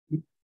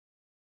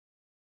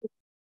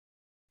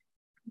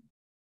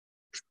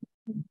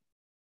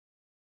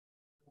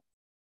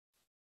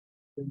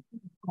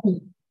We're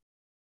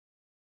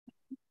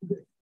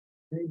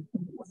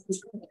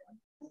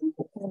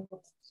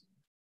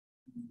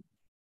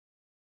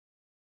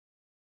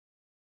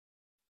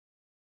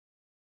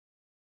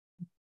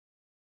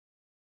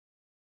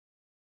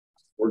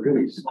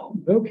good.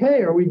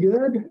 Okay, are we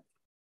good?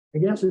 I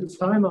guess it's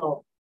time.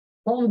 I'll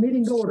call the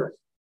meeting to order.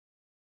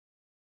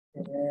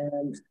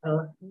 And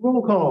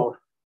roll call.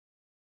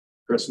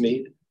 Chris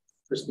Mead.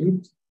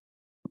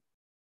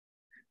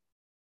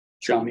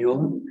 John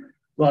Mueller.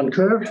 Ron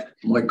Kerr.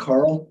 Mike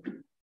Carl.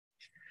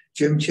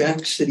 Jim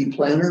Jack, City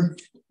Planner.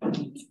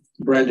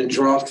 Brandon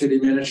Droff, City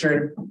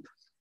Administrator.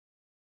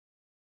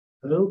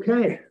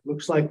 Okay,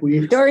 looks like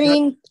we've...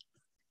 Doreen,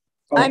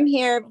 I'm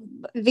here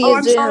via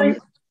I'm Zoom. sorry.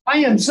 I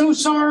am so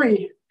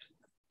sorry.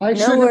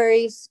 No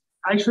worries.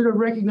 I should have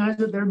recognized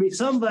that there'd be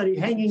somebody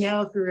hanging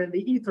out there in the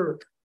ether,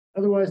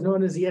 otherwise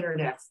known as the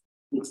internet.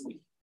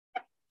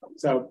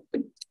 So,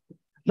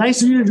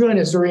 nice of you to join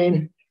us,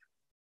 Doreen.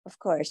 Of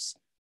course.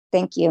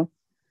 Thank you.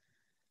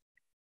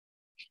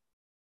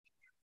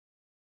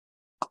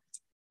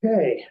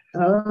 Okay.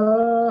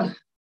 I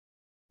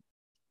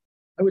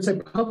would say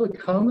public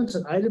comments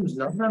and items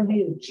not on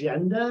the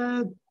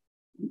agenda.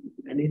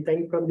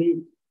 Anything from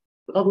the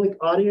public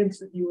audience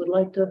that you would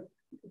like to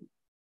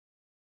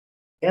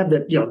add?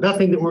 That,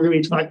 nothing that we're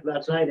going to be talking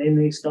about tonight.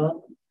 Anything, Scott?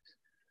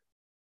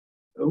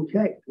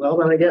 Okay. Well,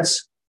 then I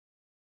guess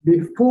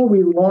before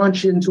we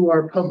launch into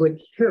our public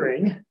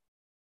hearing,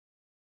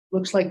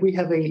 looks like we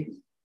have a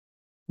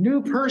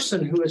new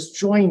person who has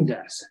joined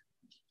us.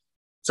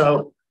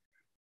 So,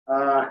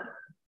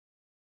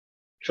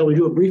 shall we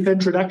do a brief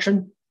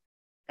introduction,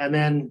 and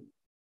then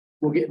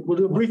we'll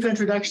do a brief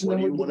introduction. What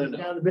then do you we'll want get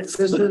to down a bit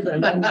further,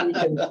 and then we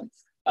can.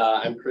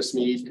 I'm Chris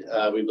Mead.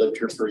 We've lived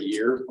here for a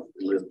year.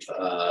 We live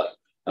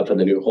up in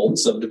the New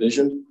Holmes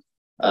subdivision.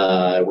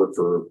 I work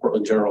for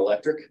Portland General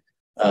Electric.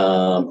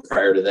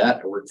 Prior to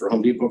that, I worked for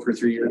Home Depot for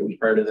 3 years. And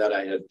prior to that,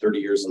 I had 30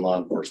 years in law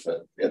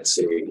enforcement at the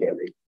City of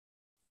Canby.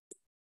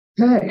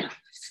 Okay.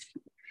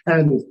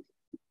 And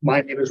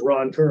my name is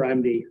Ron Kerr.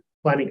 I'm the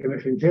Planning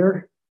Commission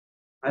Chair.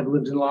 I've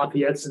lived in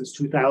Lafayette since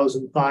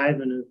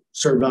 2005 and have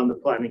served on the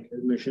Planning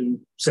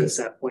Commission since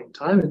that point in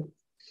time.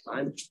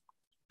 And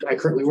I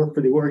currently work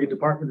for the Oregon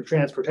Department of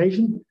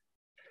Transportation.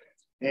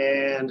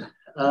 And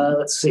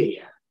let's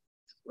see,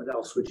 what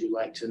else would you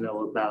like to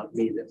know about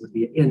me that would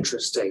be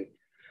interesting?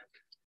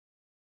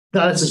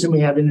 No, let's assume we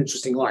have an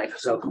interesting life.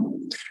 So,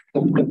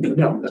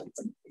 no.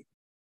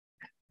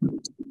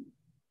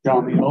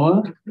 John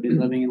Mueller. Been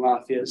living in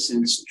Lafayette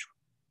since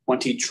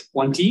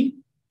 2020.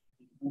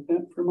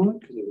 That for a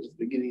moment because it was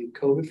the beginning of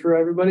COVID for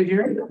everybody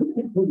here.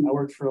 I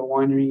worked for a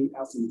winery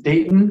out in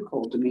Dayton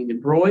called Domaine de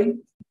Broye,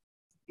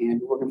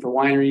 and working for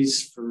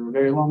wineries for a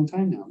very long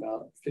time now,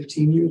 about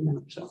 15 years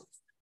now. So,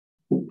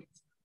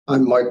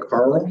 I'm Mike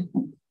Carl.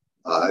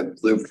 I've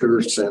lived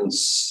here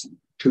since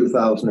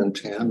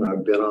 2010.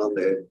 I've been on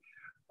the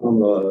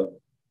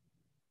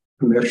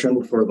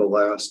commission for the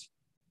last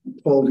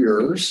 12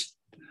 years.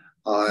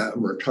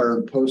 I'm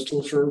retired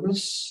postal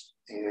service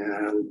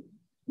and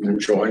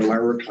enjoying my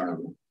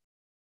retirement.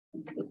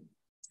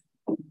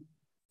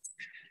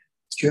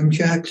 Jim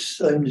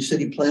Jacks, I'm the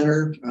city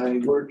planner. I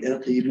work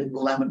at the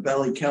Mid-Willamette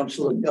Valley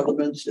Council of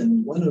Governments,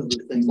 and one of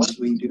the things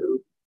we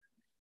do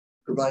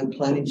provide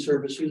planning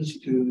services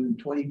to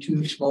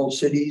 22 small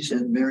cities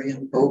in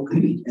Marion, Oak,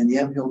 and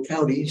Yamhill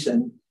counties.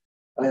 And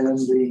I am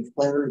the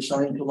planner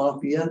assigned to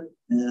Lafayette,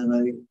 and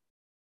I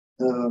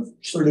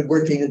started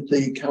working at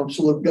the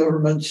Council of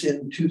Governments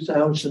in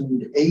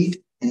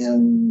 2008,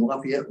 and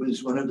Lafayette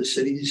was one of the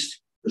cities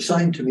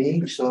assigned to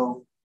me.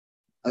 So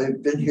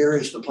I've been here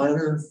as the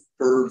planner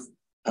for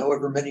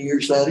however many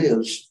years that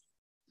is.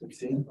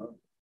 16.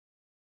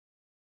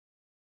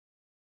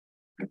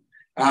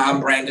 I'm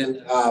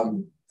Brandon,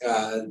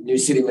 new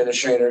city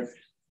administrator.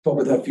 Spoke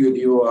with a few of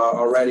you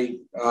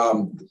already.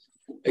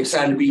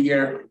 Excited to be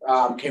here.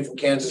 Came from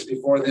Kansas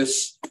before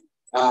this.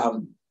 I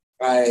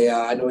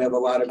know we have a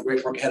lot of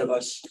great work ahead of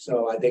us.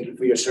 So I thank you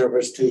for your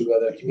service to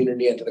the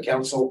community and to the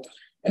council.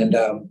 And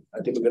I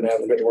think we're going to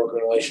have a great working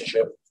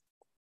relationship.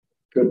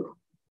 Good.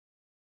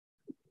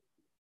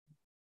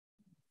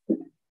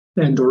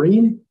 And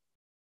Doreen?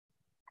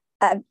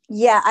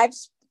 Yeah,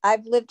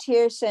 I've lived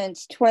here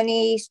since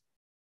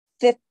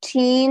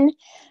 2015.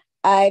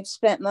 I've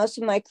spent most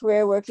of my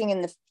career working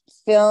in the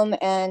film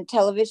and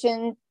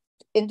television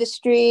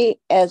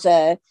industry as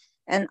an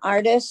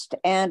artist,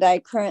 and I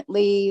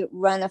currently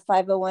run a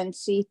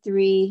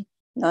 501c3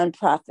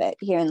 nonprofit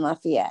here in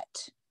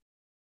Lafayette.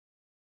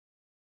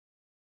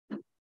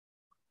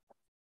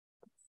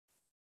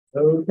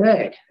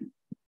 Okay.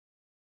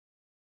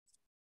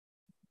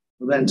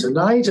 Well, then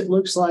tonight it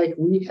looks like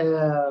we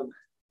have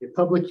a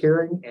public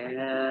hearing,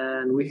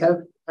 and we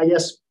have, I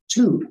guess,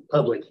 two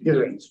public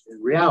hearings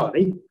in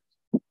reality.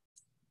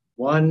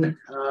 One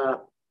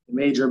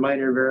major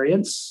minor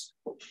variance.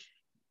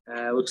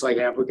 Looks like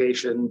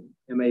application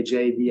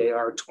MAJ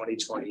VAR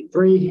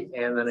 2023,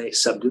 and then a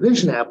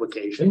subdivision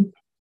application,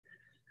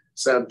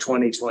 sub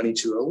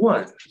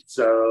 2022-01.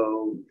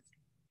 So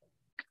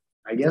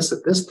I guess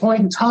at this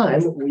point in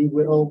time, we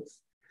will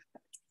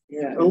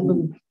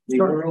open the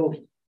oral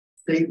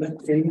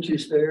statement page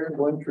is there,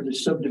 one for the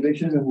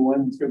subdivision and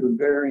one for the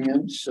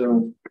variance.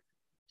 So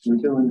we're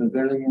doing the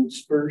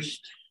variance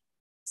first.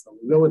 So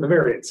we'll go with the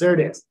variance. There it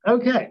is.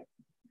 Okay.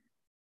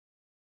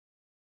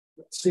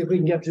 Let's see if we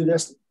can get through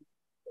this.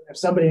 If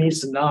somebody needs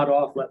to nod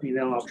off, let me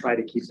know. I'll try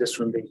to keep this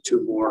from being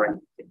too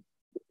boring.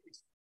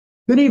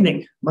 Good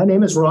evening. My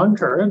name is Ron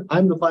Curran.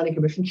 I'm the Planning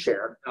Commission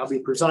Chair. I'll be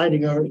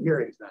presiding over the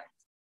hearing tonight.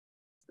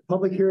 The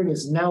public hearing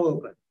is now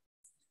open.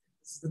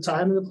 This is the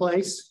time and the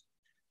place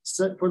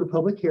set for the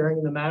public hearing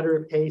in the matter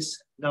of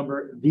case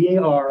number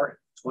VAR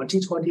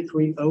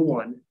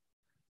 2023-01,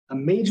 a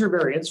major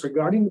variance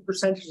regarding the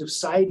percentage of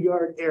side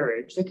yard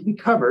areage that can be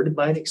covered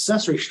by an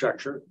accessory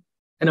structure,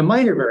 and a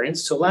minor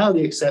variance to allow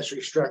the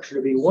accessory structure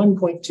to be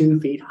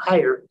 1.2 feet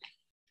higher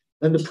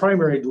than the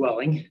primary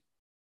dwelling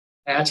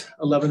at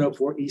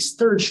 1104 East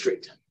 3rd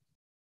Street.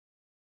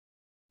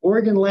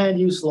 Oregon land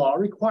use law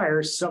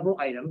requires several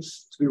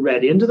items to be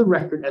read into the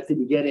record at the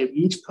beginning of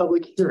each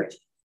public hearing.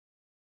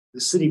 The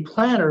city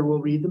planner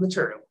will read the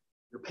material.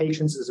 Your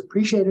patience is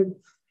appreciated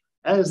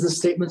as the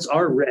statements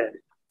are read.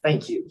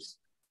 Thank you.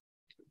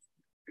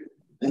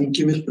 Thank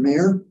you, Mr.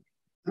 Mayor.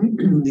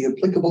 The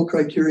applicable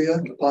criteria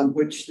upon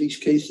which these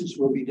cases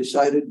will be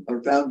decided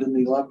are found in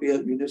the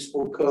Lafayette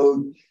Municipal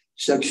Code,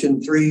 Section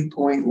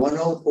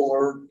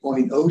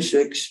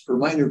 3.104.06 for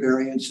minor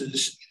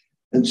variances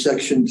and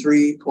Section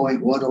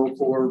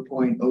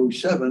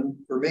 3.104.07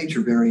 for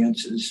major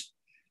variances.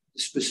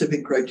 The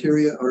specific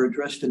criteria are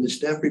addressed in the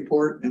staff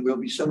report and will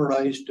be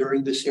summarized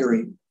during this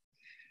hearing.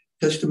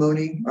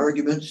 Testimony,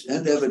 arguments,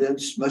 and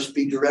evidence must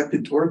be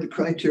directed toward the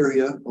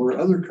criteria or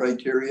other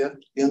criteria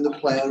in the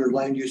plan or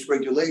land use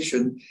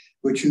regulation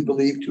which you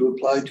believe to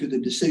apply to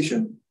the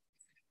decision.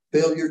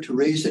 Failure to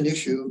raise an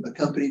issue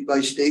accompanied by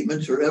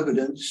statements or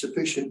evidence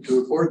sufficient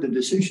to afford the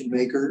decision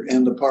maker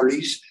and the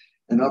parties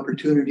an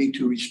opportunity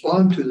to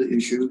respond to the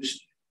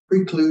issues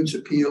precludes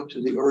appeal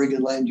to the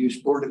Oregon Land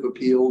Use Board of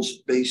Appeals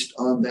based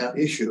on that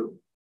issue.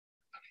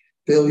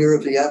 Failure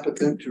of the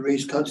applicant to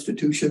raise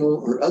constitutional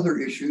or other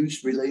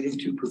issues relating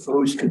to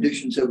proposed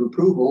conditions of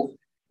approval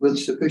with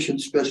sufficient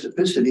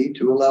specificity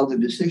to allow the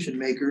decision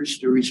makers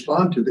to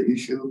respond to the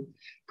issue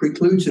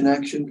precludes an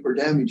action for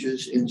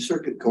damages in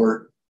circuit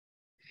court.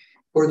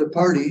 For the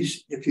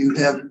parties, if you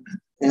have,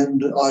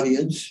 and the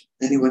audience,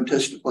 anyone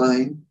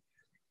testifying,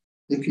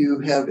 if you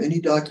have any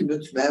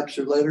documents, maps,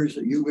 or letters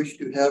that you wish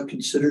to have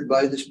considered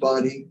by this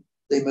body,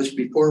 they must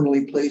be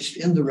formally placed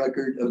in the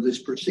record of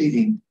this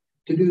proceeding.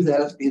 To do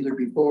that, either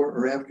before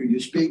or after you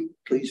speak,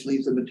 please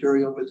leave the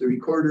material with the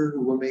recorder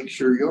who will make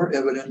sure your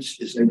evidence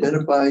is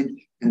identified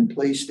and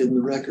placed in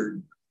the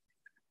record.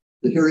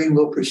 The hearing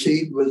will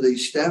proceed with a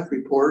staff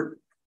report,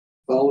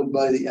 followed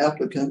by the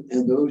applicant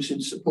and those in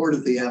support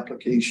of the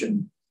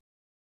application.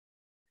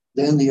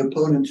 Then the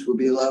opponents will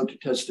be allowed to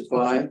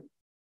testify.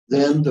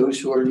 Then those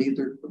who are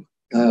neither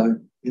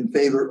in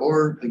favor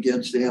or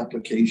against the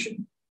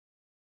application.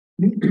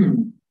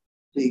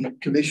 The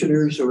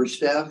commissioners or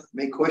staff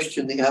may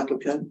question the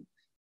applicant.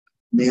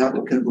 The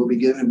applicant will be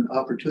given an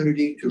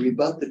opportunity to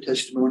rebut the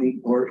testimony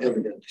or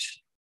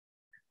evidence.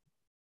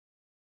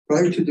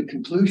 Prior to the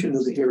conclusion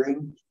of the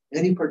hearing,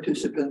 any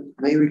participant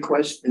may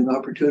request an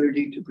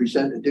opportunity to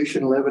present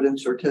additional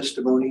evidence or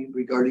testimony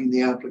regarding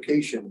the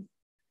application.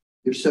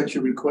 If such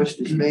a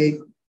request is made,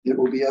 it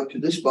will be up to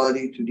this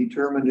body to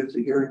determine if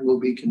the hearing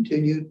will be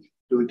continued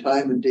to a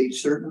time and date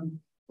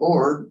certain,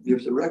 or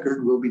if the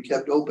record will be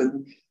kept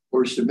open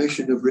for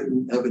submission of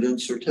written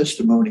evidence or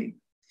testimony.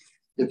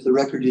 If the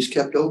record is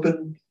kept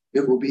open,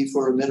 it will be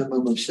for a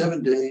minimum of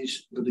 7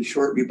 days, with a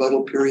short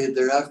rebuttal period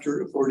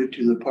thereafter afforded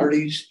to the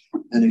parties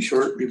and a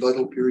short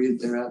rebuttal period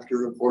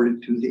thereafter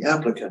afforded to the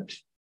applicant.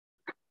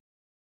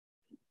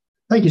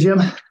 Thank you,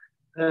 Jim.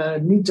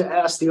 Need to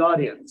ask the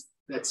audience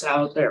that's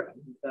out there.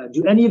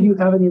 Do any of you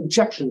have any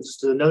objections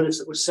to the notice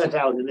that was sent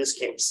out in this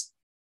case?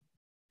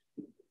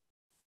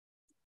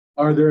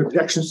 Are there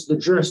objections to the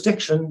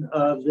jurisdiction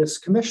of this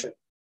commission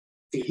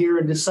to hear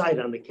and decide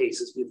on the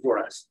cases before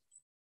us?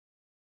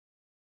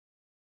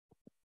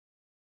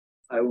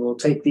 I will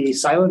take the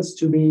silence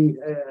to be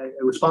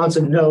a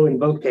responsive no in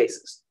both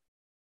cases.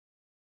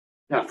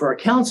 Now, for our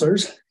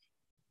counselors,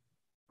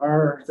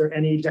 are there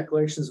any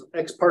declarations of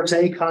ex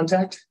parte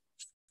contact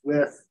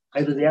with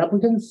either the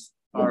applicants?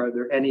 Are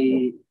there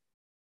any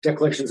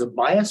declarations of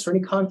bias or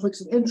any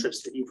conflicts of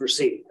interest that you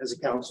foresee as a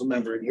council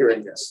member in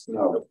hearing this?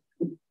 No.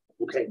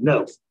 Okay,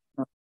 no.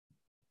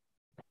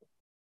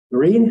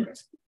 Maureen?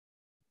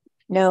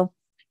 No.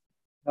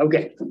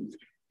 Okay.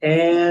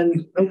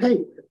 And okay,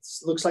 it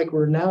looks like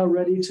we're now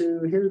ready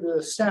to hear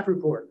the staff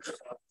report.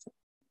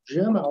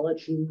 Jim, I'll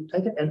let you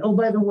take it. And oh,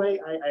 by the way,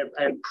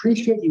 I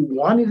appreciate you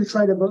wanting to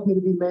try to vote me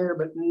to be mayor,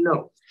 but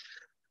no,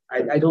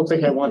 I don't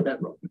think I want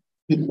that role.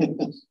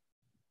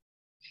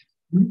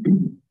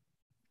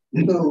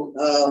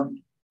 So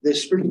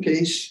this first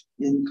case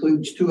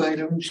includes 2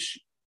 items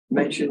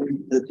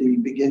mentioned at the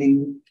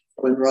beginning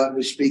when Rod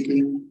was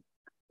speaking.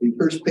 The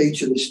first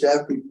page of the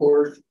staff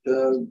report,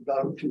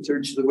 about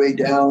 2/3 of the way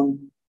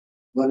down,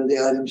 one of the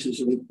items is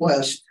a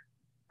request.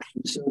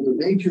 And so the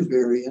major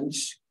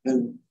variance,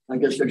 and I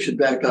guess I should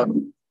back up,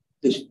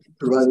 just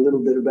provide a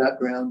little bit of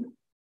background.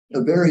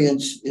 A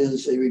variance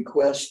is a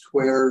request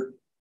where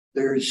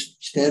there's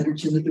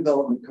standards in the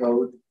development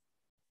code,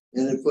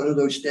 and if one of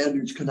those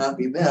standards cannot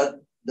be met,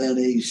 then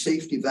a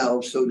safety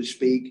valve, so to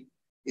speak,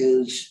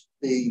 is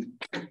the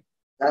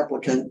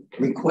applicant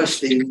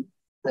requesting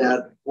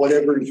that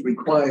whatever is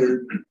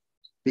required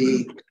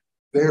be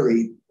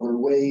varied or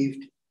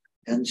waived.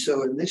 And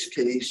so in this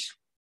case,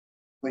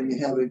 when you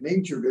have a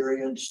major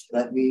variance,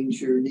 that means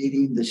you're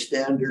needing the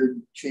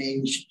standard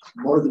changed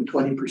more than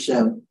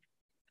 20%.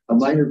 A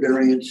minor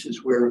variance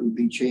is where it would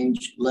be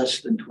changed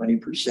less than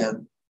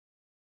 20%.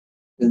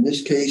 In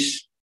this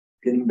case,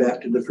 getting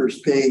back to the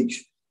first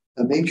page,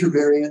 a major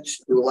variance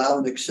to allow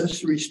an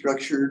accessory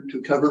structure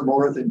to cover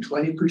more than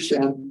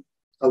 20%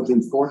 of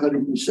the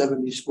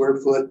 470 square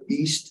foot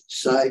east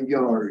side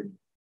yard.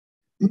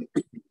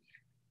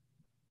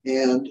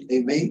 And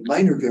a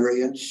minor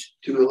variance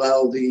to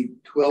allow the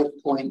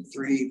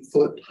 12.3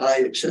 foot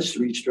high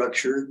accessory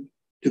structure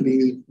to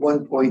be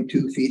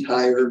 1.2 feet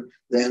higher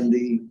than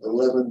the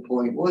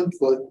 11.1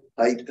 foot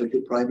height of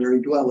the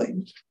primary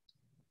dwelling.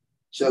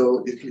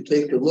 So if you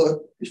take a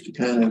look, just to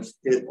kind of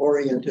get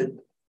oriented,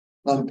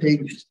 on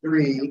page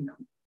 3,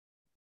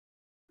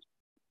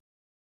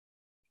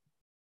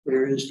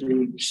 there is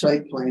the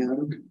site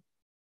plan.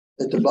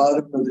 At the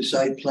bottom of the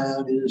site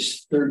plan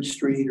is 3rd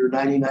Street or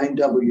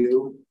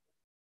 99W.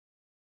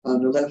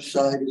 On the left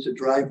side is a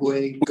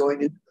driveway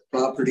going into the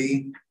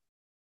property.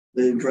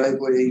 The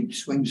driveway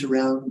swings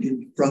around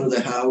in front of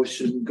the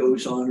house and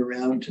goes on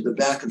around to the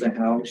back of the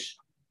house.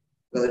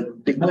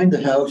 But behind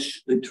the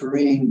house, the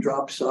terrain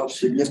drops off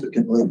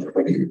significantly.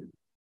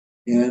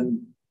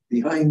 And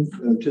behind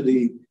to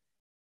the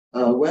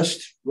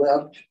west,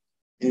 left,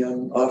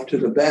 and off to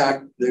the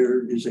back,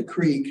 there is a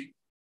creek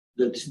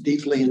that's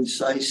deeply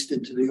incised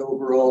into the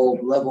overall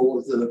level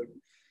of the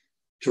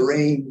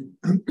terrain.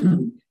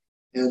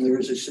 And there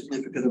is a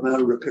significant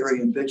amount of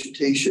riparian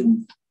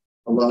vegetation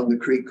along the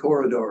creek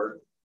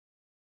corridor.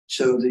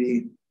 So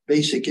the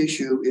basic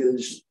issue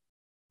is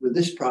with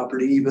this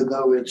property, even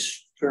though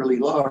it's fairly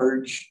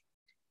large,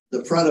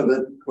 the front of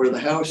it, where the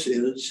house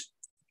is,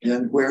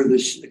 and where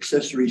this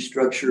accessory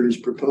structure is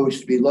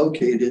proposed to be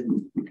located,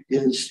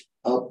 is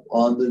up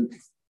on the,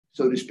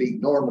 so to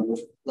speak, normal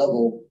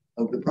level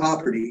of the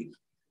property.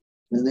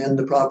 And then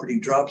the property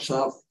drops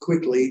off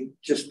quickly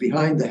just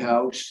behind the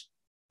house.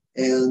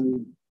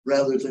 And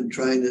rather than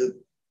trying to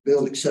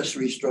build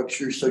accessory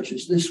structures such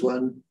as this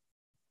one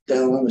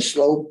down on a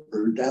slope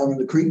or down in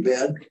the creek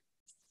bed,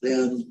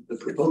 then the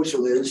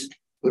proposal is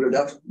put it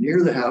up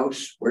near the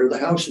house where the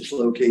house is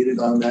located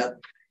on that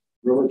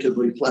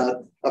relatively flat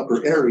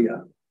upper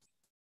area.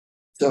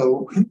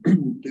 So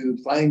to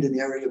find an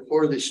area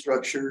for this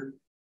structure,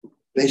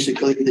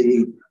 basically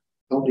the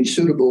only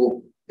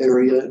suitable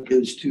area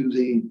is to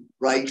the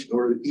right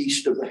or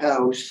east of the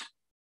house.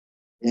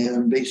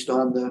 And based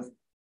on the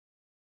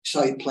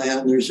site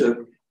plan, there's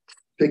a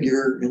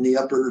figure in the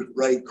upper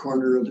right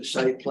corner of the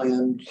site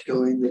plan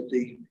showing that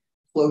the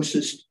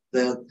closest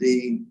that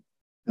the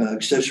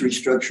accessory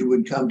structure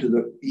would come to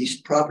the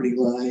east property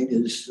line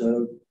is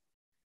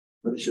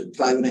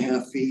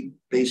 5.5 feet,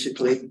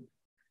 basically.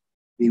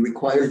 The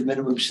required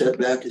minimum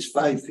setback is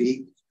 5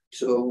 feet,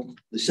 so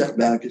the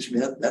setback is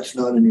met. That's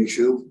not an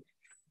issue.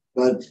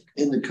 But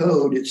in the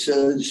code, it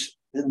says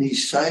in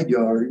these side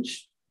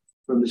yards,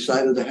 from the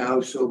side of the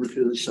house over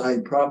to the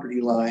side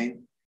property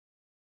line,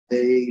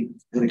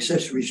 an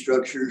accessory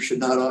structure should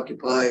not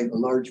occupy a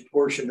large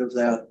portion of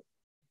that.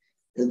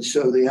 And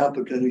so the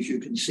applicant, as you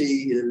can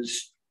see,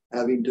 is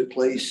having to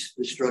place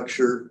the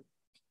structure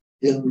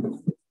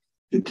in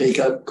to take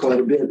up quite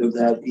a bit of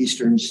that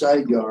eastern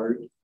side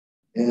yard.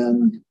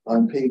 And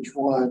on page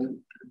 1,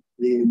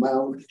 the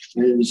amount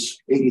is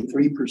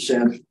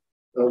 83%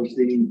 of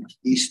the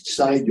east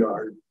side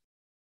yard.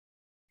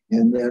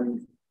 And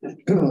then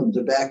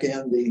the back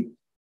end, the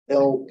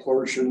L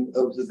portion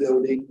of the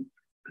building,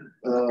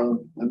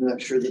 I'm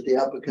not sure that the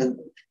applicant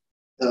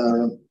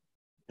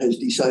has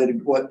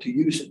decided what to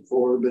use it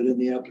for, but in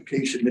the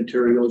application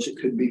materials, it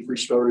could be for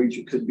storage,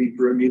 it could be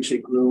for a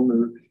music room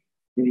or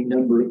any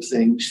number of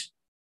things.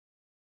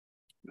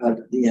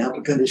 The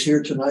applicant is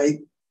here tonight,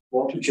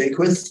 Walter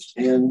Jaquith,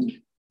 and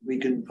we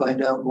can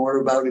find out more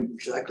about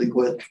exactly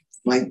what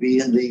might be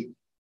in the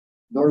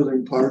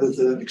northern part of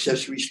the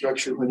accessory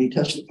structure when he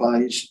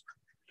testifies.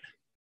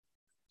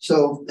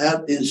 So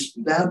that is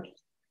that.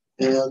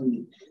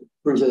 And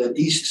for the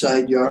east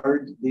side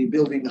yard, the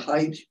building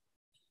height,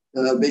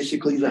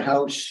 basically the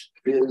house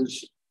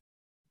is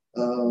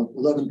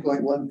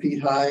 11.1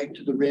 feet high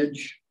to the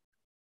ridge.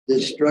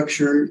 This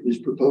structure is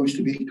proposed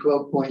to be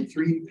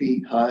 12.3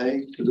 feet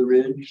high to the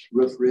ridge,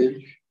 roof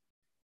ridge.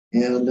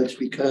 And that's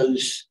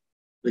because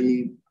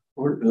the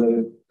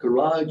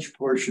garage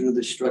portion of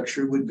the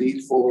structure would be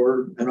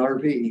for an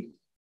RV.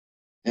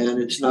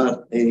 And it's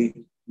not a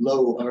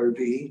low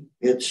RV.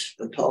 It's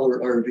a taller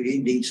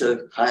RV, needs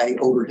a high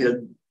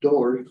overhead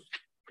door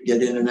to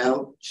get in and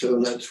out.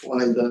 So that's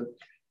why the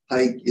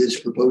height is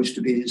proposed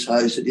to be as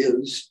high as it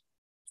is.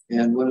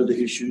 And one of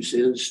the issues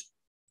is,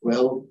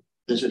 well,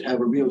 does it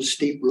have a real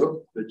steep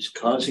roof that's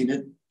causing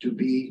it to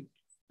be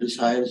as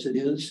high as it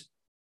is?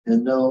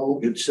 And no,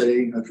 it's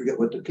I forget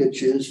what the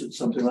pitch is. It's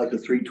something like a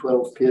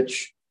 312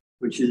 pitch,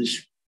 which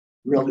is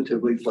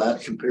relatively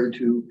flat compared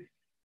to,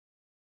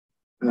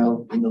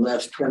 well, in the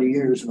last 20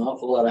 years, an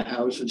awful lot of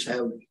houses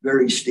have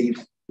very steep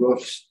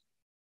roofs.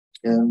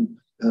 And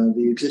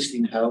the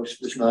existing house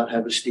does not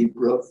have a steep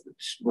roof.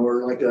 It's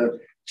more like a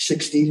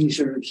 60s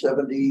or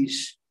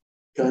 70s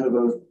kind of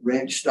a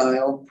ranch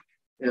style.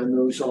 And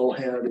those all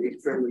had a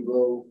fairly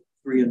low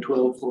 3 and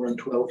 12, 4 and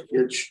 12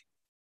 pitch.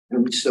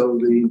 And so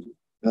the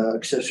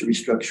accessory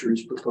structure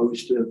is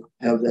proposed to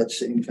have that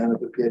same kind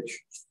of a pitch.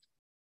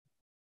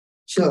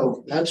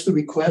 So that's the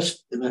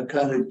request, and I've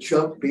kind of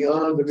jumped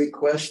beyond the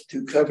request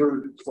to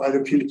cover quite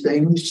a few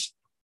things.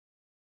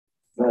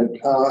 But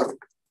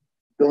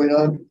going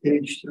on to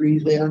page 3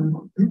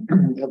 then,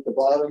 at the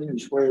bottom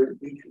is where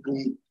each of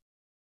the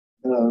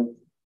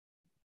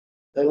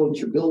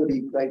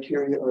eligibility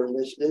criteria are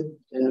listed,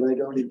 and I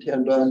don't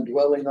intend on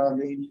dwelling on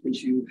these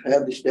because you've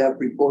had the staff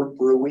report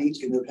for a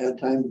week and have had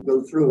time to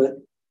go through it.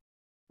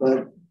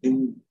 But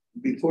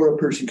before a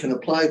person can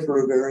apply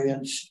for a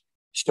variance,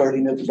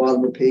 starting at the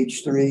bottom of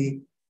page 3,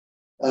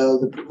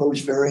 the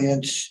proposed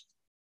variance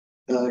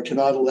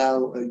cannot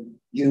allow a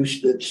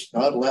use that's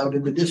not allowed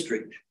in the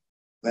district.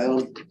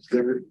 Well,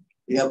 the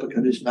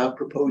applicant is not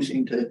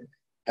proposing to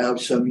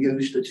have some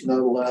use that's not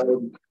allowed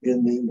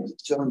in the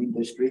zoning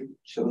district,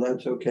 so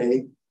that's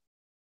okay.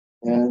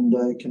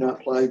 And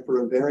cannot apply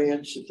for a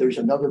variance if there's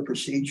another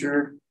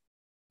procedure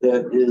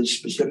that is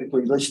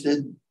specifically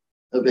listed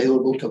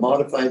available to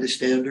modify the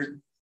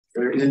standard.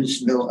 There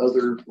is no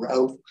other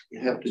route. You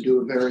have to do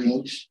a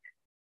variance.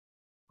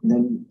 And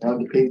then on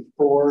to page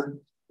 4,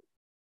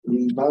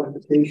 the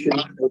modification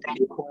of the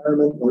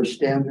requirement or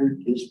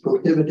standard is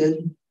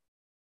prohibited.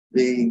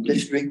 The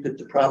district that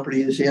the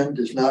property is in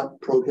does not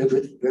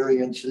prohibit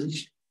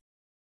variances.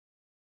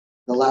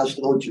 The last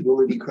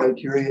eligibility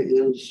criteria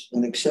is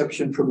an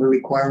exception from the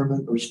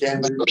requirement or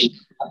standard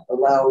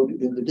allowed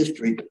in the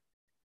district.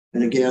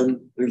 And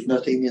again, there's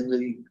nothing in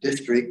the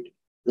district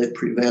that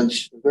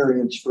prevents the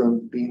variance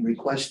from being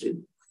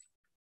requested.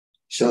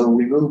 So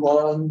we move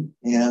on,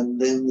 and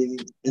then the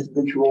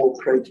individual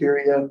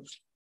criteria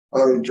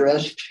are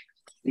addressed.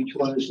 Each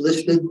one is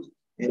listed,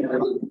 and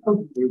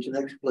there's an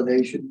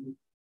explanation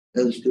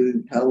as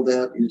to how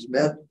that is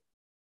met.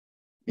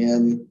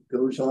 And it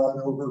goes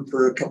on over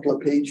for a couple of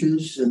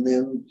pages, and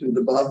then to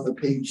the bottom of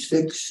page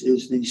 6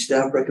 is the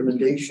staff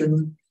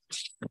recommendation.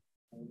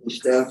 The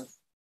staff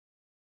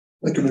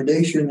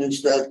recommendation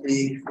is that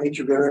the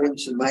major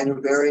variance and minor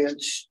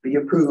variance be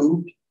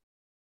approved.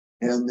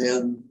 And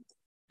then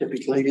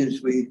typically,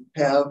 as we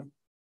have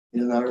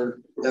in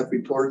our staff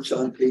reports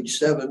on page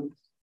 7,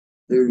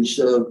 there's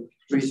 3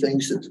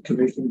 things that the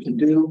commission can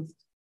do.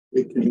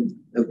 It can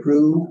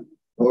approve,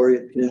 or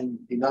it can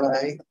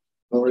deny,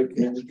 or it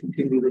can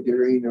continue the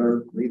hearing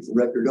or leave the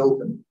record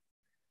open.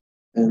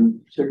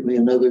 And certainly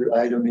another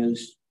item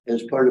is,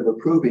 as part of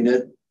approving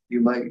it,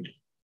 you might,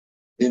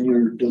 in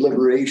your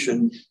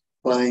deliberation,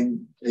 find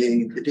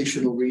an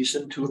additional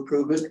reason to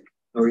approve it,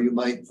 or you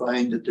might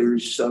find that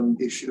there's some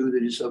issue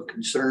that is of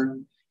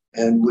concern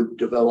and would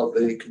develop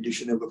a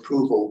condition of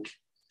approval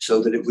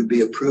so that it would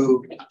be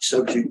approved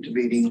subject to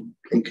meeting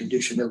a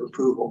condition of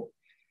approval.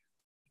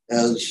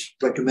 As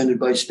recommended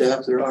by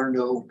staff, there are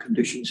no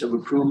conditions of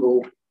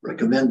approval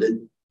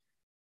recommended.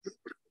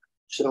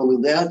 So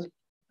with that,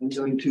 I'm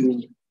going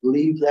to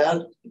leave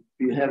that. If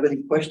you have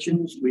any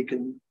questions, we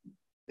can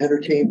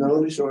entertain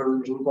those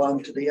or move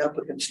on to the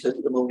applicant's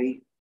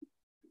testimony.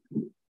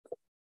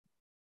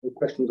 Any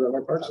questions on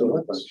our part? So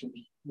no questions.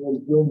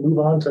 We'll move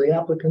on to the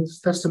applicant's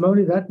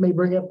testimony. That may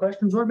bring up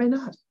questions or may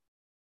not.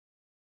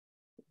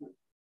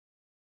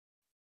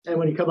 And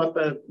when you come up,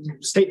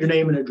 state your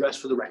name and address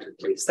for the record,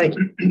 please. Thank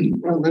you.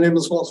 Well, my name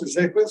is Walter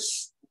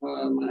Jaquith.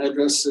 My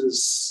address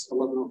is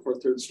 1104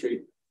 3rd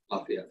Street,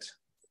 Lafayette.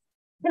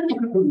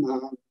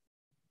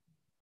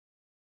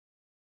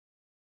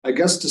 I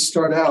guess to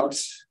start out,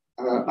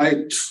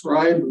 I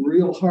tried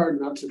real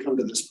hard not to come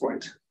to this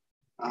point.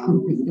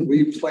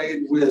 We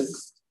played with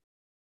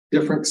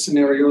different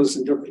scenarios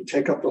and different,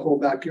 take up the whole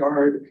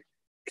backyard.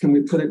 Can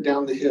we put it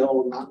down the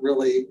hill? Not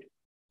really.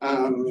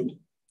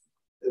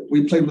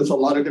 We played with a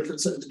lot of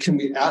different, can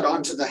we add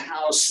on to the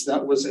house?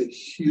 That was a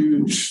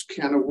huge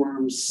can of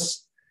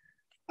worms.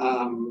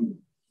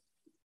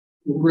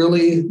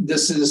 Really,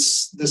 this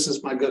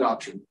is my good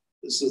option.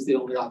 This is the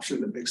only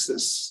option that makes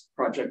this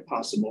project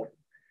possible.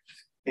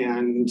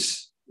 And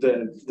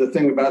the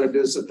thing about it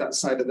is that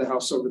side of the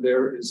house over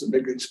there is a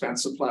big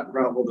expanse of flat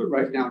gravel that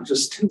right now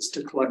just tends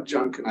to collect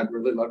junk, and I'd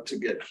really love to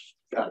get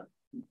that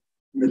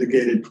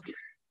mitigated.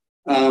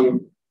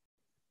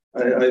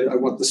 I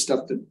want the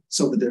stuff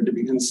that's over there to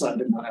be inside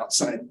and not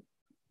outside.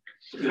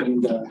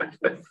 And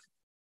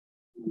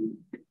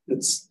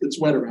it's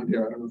wet around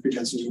here. I don't know if you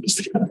guys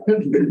noticed.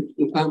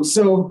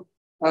 So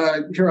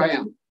here I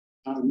am.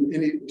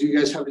 Do you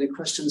guys have any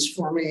questions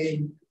for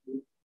me?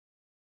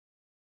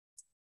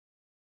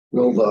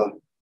 Will the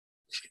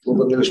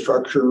new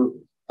structure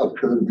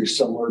appear to be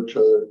similar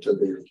to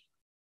the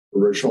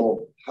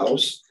original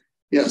house?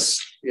 Yes,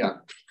 yeah.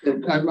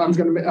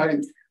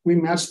 We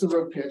matched the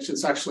roof pitch.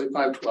 It's actually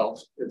 512.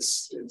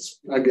 It's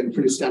again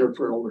pretty standard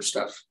for older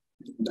stuff.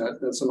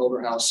 That's an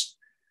older house.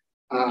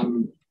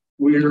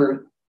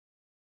 We're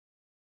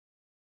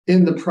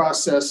in the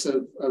process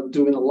of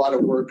doing a lot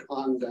of work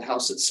on the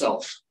house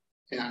itself,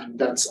 and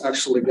that's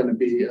actually going to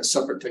be a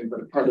separate thing,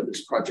 but a part of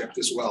this project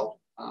as well.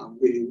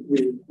 We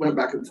went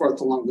back and forth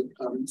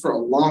for a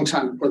long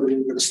time whether we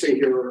were going to stay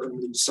here or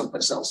move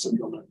someplace else and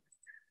build a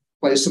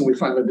place, and we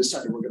finally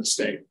decided we're going to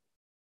stay.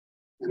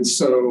 And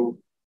so,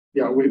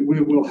 yeah, we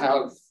will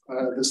have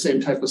the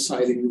same type of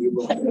siding. We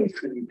will have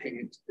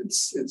paint.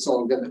 It's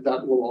all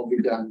that will all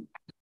be done.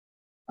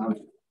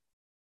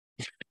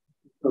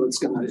 So it's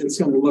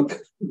gonna look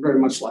very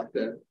much like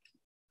the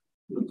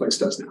place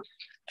does now.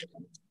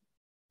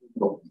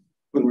 Well,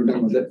 when we're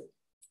done with it.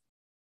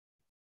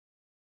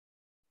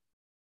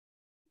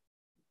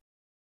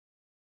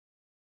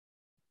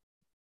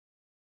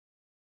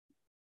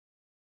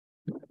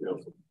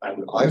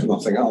 I have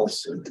nothing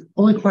else.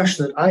 Only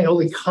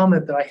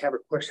comment that I have, a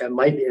question that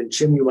might be, and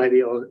Jim, you might be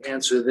able to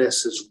answer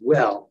this as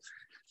well.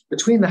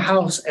 Between the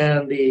house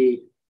and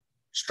the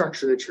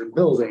structure that you're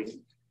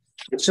building,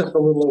 it's just a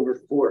little over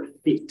 4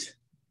 feet.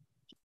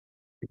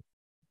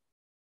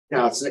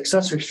 Now it's an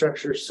accessory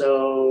structure,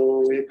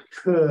 so it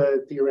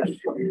could theoretically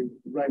be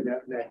right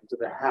next to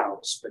the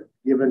house, but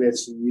given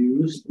its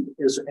use,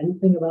 is there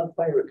anything about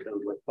fire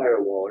code, like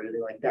firewall or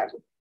anything like that,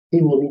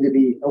 he will need to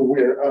be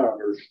aware of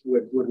or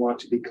would want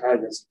to be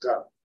cognizant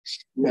of?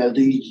 Yeah,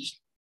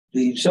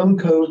 the zone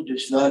code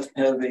does not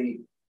have a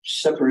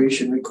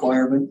separation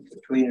requirement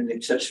between an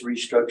accessory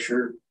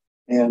structure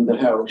and the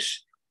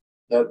house.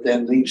 That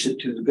then leaves it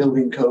to the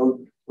building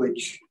code,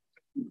 which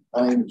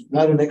I'm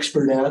not an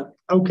expert at.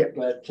 Okay.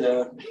 But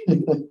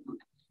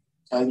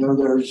I know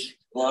there's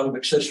a lot of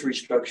accessory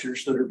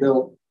structures that are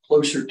built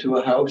closer to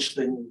a house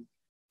than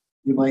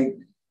you might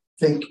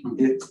think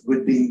it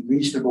would be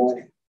reasonable.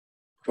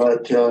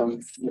 But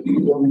if the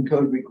building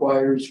code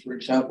requires, for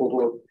example,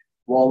 the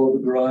wall of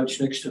the garage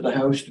next to the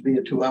house to be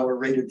a 2-hour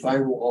rated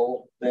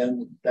firewall,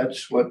 then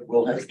that's what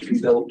will have to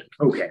be built.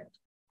 Okay.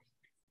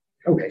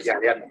 Okay,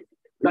 yeah.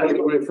 By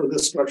the way, for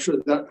this structure,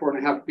 that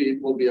 4.5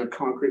 feet will be a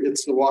concrete.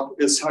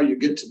 It's how you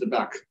get to the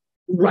back.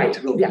 Right.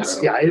 Yes.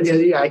 Yeah.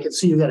 I can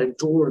see you got a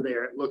door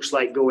there. It looks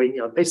like going,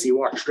 basically you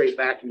walk straight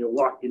back and you'll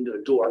walk into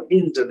a door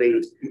into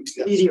the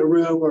media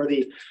room or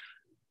the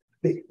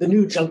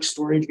new junk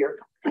storage here.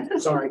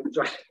 Sorry.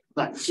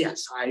 But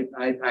yes,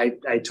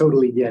 I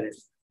totally get it.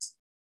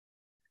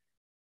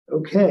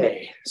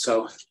 Okay.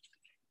 So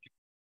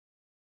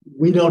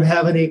we don't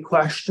have any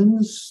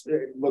questions.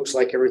 It looks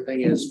like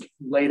everything is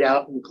laid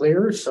out and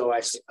clear. So I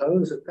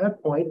suppose at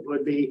that point it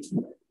would be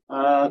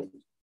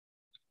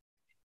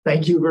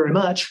thank you very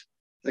much.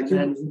 Thank you.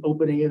 And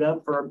opening it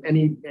up for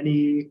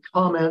any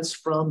comments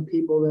from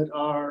people that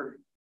are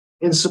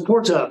in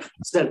support of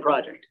said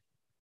project.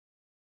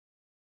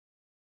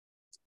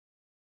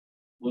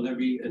 Will there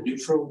be a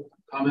neutral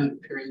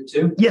comment period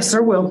too? Yes,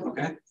 there will.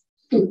 Okay.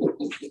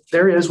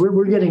 There is.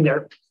 We're getting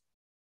there.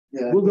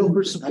 Yeah, we'll go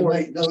for support. I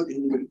might note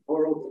in the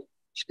oral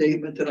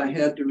statement that I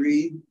had to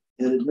read,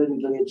 and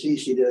admittedly it's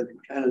easy to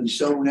kind of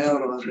zone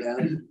out on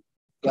that,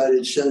 but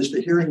it says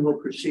the hearing will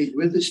proceed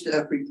with the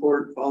staff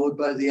report followed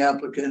by the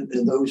applicant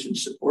and those in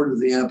support of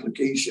the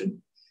application.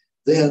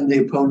 Then the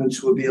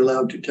opponents will be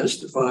allowed to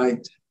testify.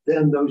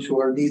 Then those who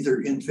are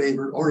neither in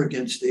favor or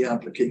against the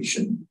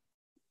application.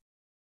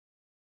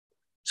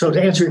 So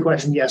to answer your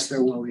question, yes,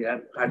 there will be.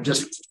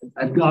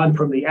 I've gone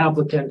from the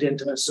applicant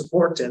into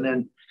support, and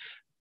then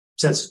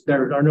since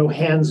there are no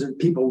hands and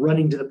people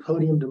running to the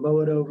podium to mow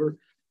it over,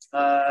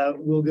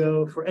 we'll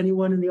go for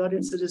anyone in the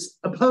audience that is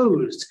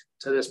opposed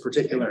to this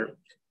particular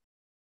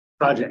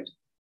project.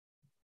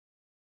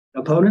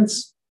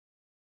 Opponents?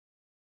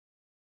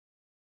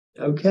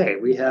 Okay,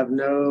 we have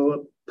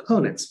no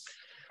opponents.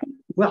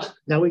 Well,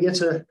 now we get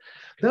to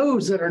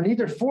those that are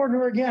neither for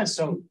nor against.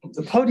 So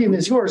the podium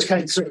is yours,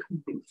 kind sir.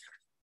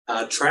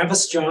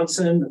 Travis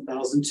Johnson,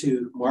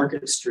 1002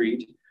 Market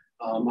Street.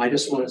 I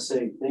just want to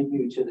say thank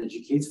you to the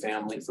Jakeith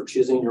family for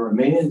choosing to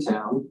remain in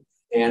town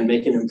and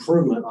make an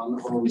improvement on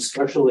the home,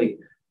 especially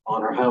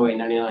on our Highway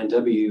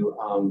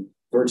 99W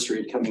 3rd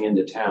Street coming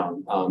into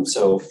town.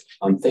 So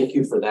thank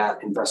you for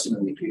that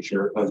investment in the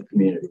future of the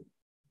community.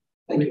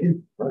 Thank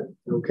you.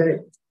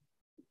 Okay.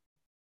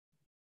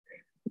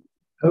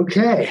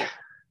 Okay.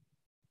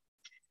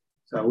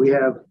 So we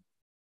have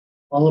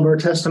all of our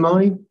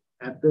testimony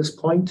at this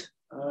point.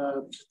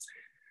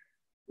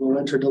 We'll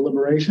enter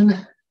deliberation.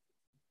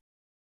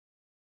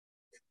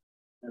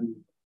 And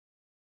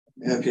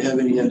if you have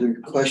any other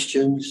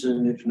questions,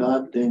 and if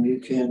not, then you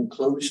can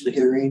close the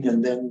hearing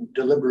and then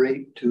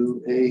deliberate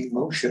to a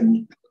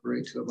motion.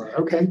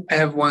 Okay. I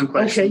have one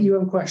question. Okay, you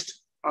have a question.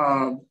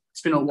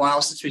 It's been a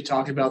while since we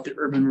talked about the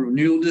urban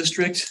renewal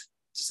district.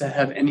 Does that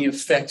have any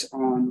effect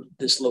on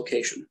this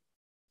location?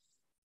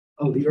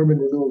 Oh, the urban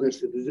renewal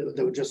district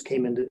that just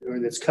came into, or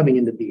that's coming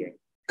into being.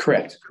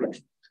 Correct.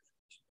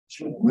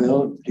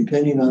 Well,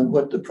 depending on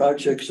what the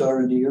projects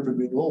are in the urban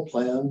renewal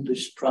plan,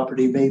 this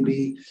property may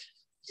be,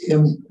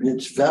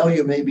 its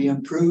value may be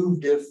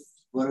improved if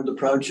one of the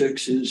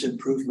projects is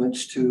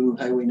improvements to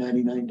Highway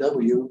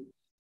 99W.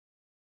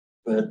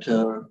 But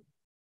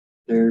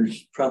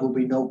there's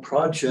probably no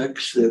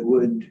projects that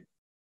would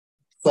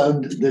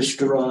fund this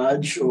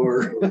garage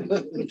or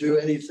do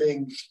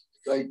anything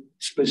like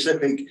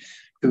specific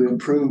to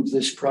improve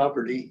this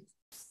property.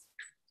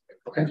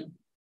 Okay.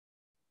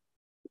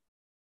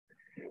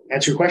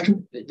 Answer your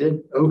question? It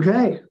did.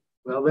 Okay.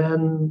 Well,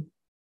 then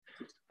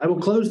I will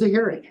close the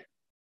hearing.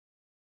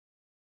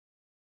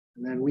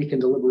 And then we can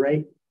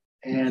deliberate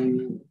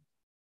and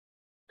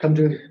come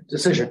to a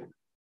decision.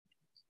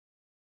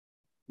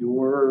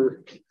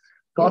 Your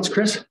thoughts,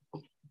 Chris?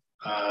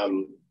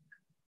 I'm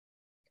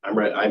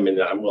ready.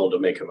 I'm willing to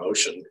make a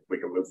motion. We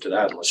can move to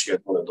that unless you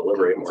guys want to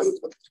deliberate more.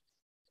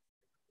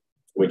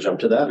 We jump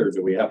to that, or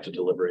do we have to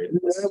deliberate?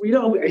 We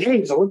don't.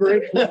 Hey,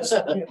 deliberation. We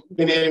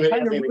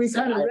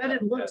kind of read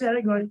it and looked at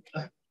it, going,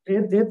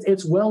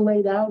 it's well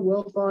laid out,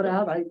 well thought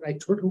out. I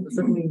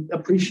certainly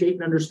appreciate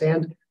and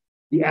understand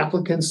the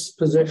applicant's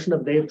position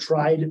of they've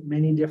tried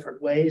many different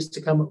ways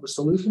to come up with a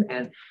solution,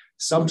 and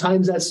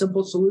sometimes that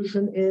simple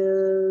solution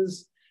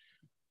is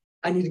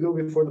I need to go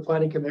before the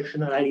planning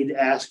commission and I need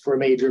to ask for a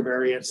major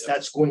variance.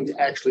 That's going to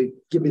actually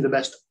give me the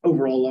best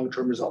overall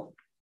long-term result.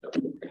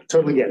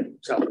 Totally get it.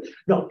 So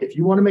no, if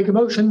you want to make a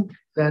motion,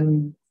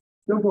 then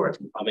go for it.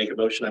 I'll make a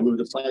motion. I move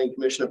the planning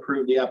commission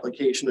approve the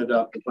application,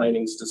 adopt the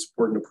findings to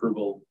support and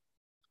approval.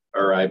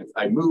 Or I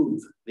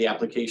move the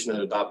application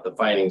and adopt the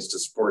findings to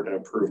support and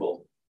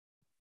approval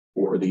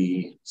for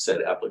the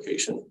said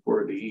application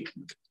for the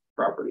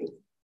property.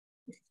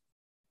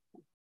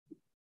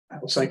 I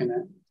will second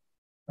that.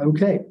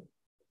 Okay.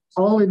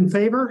 All in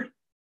favor?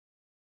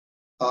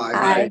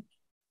 Aye.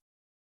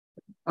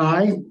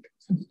 Aye.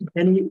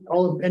 Any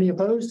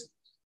opposed?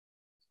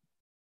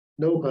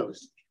 No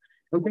opposed.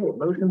 Okay,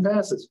 motion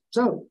passes.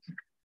 So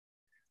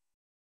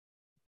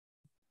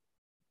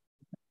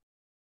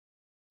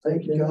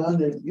Thank you,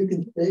 John. And you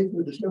can stay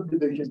for the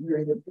subdivision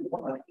hearing if you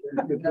want.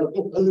 You have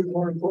other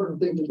more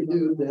important things to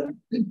do than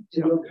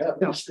you don't have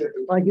to stay.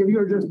 like if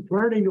you're just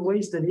burning to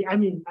waste it,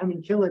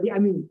 kill it.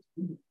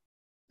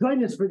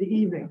 Join us for the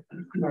evening.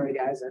 All right,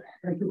 guys.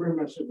 Thank you very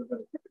much,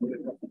 everybody.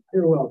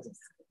 You're welcome.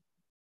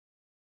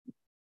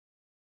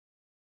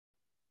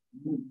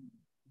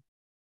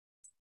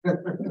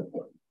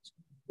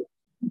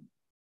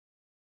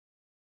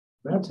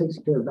 That takes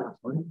care of that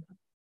one.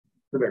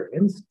 The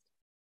variance.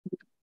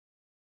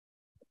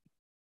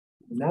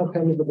 Now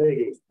comes the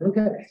biggie.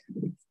 Okay.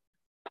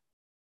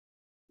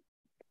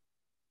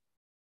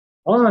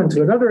 On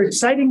to another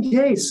exciting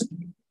case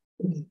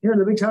here in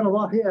the big town of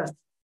Lafayette.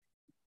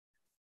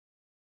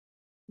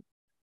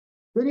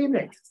 Good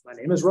evening. My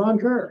name is Ron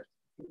Kerr.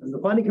 I'm the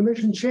Planning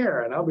Commission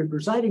Chair, and I'll be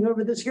presiding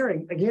over this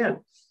hearing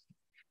again.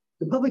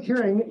 The public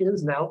hearing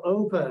is now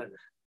open.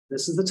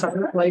 This is the time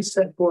and place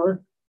set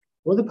for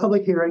the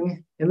public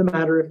hearing in the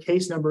matter of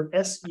case number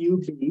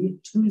SUB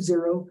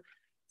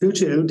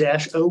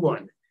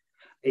 2022-01,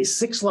 a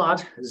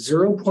 6-lot,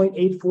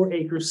 0.84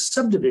 acre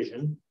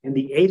subdivision in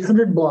the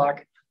 800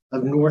 block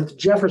of North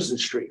Jefferson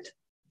Street.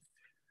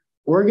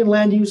 Oregon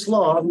land use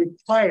law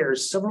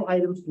requires several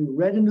items to be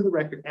read into the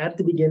record at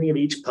the beginning of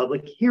each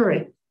public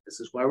hearing. This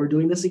is why we're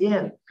doing this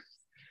again.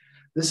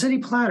 The city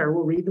planner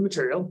will read the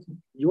material.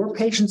 Your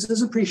patience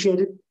is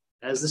appreciated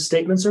as the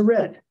statements are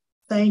read.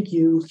 Thank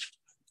you.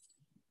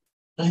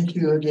 Thank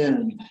you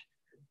again.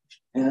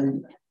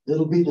 And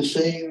it'll be the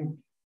same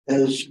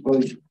as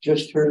was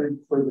just heard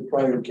for the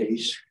prior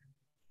case,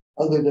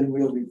 other than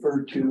we'll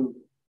refer to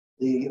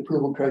the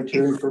approval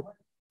criteria for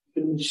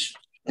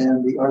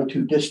and the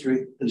R2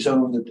 district, the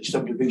zone that the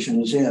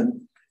subdivision is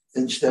in,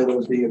 instead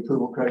of the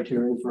approval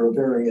criteria for a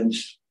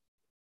variance.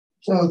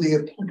 So the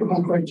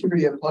applicable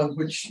criteria upon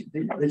which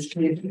this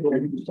case will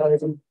be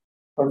decided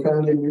are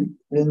found in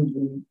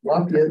the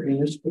Lafayette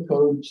Municipal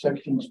Code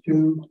sections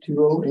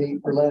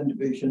 2208 for land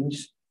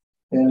divisions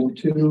and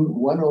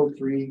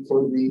 2103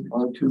 for the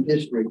R2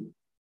 district.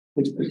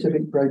 The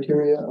specific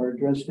criteria are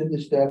addressed in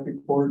the staff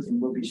report and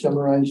will be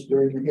summarized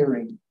during the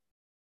hearing.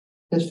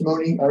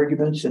 Testimony,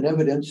 arguments, and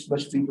evidence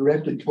must be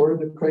directed toward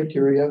the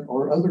criteria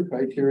or other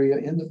criteria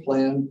in the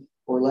plan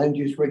or land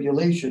use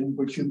regulation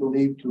which you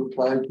believe to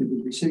apply to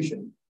the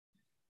decision.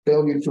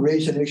 Failure to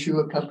raise an issue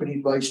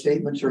accompanied by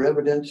statements or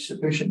evidence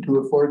sufficient to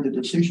afford the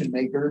decision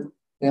maker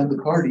and the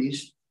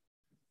parties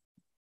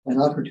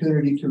an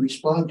opportunity to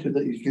respond to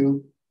the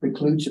issue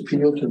precludes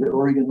appeal to the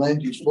Oregon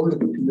Land Use Board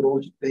of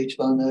Appeals based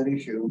on that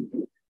issue.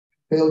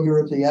 Failure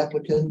of the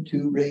applicant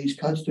to raise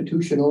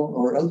constitutional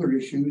or other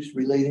issues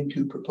relating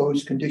to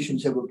proposed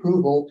conditions of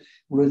approval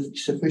with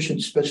sufficient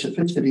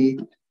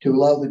specificity to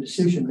allow the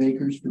decision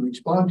makers to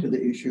respond to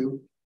the issue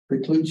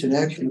precludes an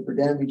action for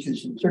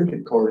damages in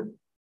circuit court.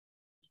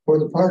 For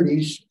the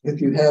parties,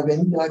 if you have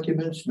any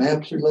documents,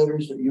 maps, or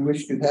letters that you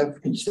wish to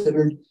have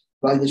considered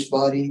by this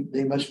body,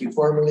 they must be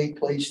formally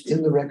placed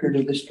in the record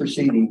of this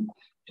proceeding.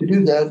 To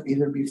do that,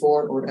 either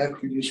before or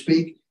after you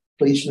speak,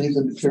 please leave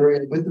the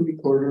material with the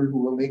recorder,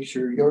 who will make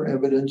sure your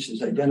evidence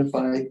is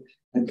identified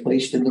and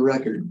placed in the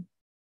record.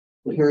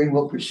 The hearing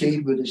will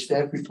proceed with a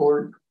staff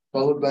report,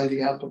 followed by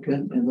the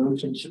applicant and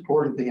those in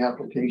support of the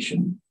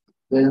application.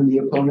 Then the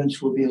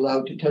opponents will be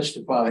allowed to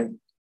testify.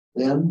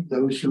 Then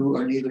those who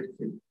are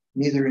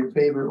neither in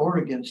favor or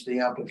against the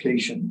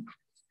application.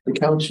 The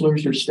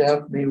counselors or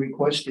staff may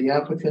request the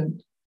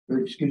applicant, or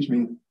excuse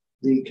me,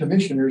 the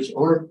commissioners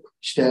or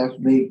staff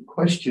may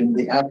question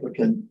the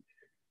applicant.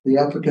 The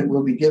applicant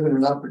will be given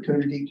an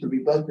opportunity to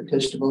rebut the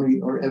testimony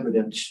or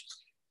evidence.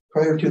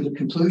 Prior to the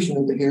conclusion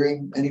of the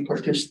hearing, any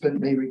participant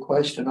may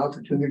request an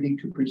opportunity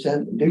to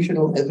present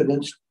additional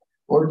evidence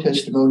or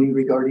testimony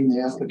regarding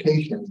the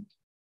application.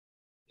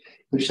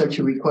 If such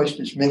a request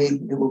is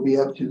made, it will be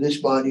up to this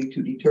body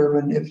to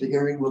determine if the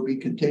hearing will be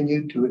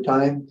continued to a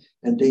time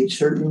and date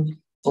certain,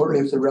 or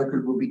if the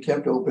record will be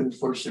kept open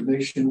for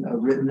submission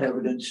of written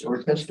evidence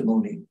or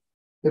testimony.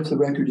 If the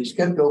record is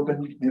kept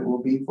open, it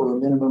will be for a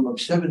minimum of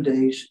 7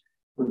 days,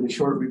 with a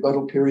short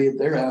rebuttal period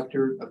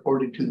thereafter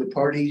afforded to the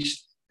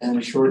parties and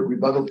a short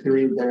rebuttal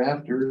period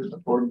thereafter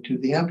afforded to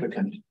the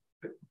applicant.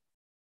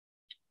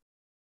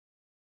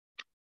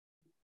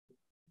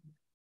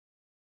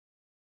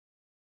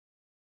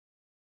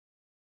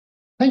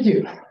 Thank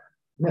you.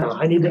 Now,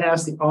 I need to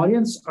ask the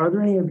audience, are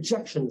there any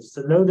objections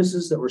to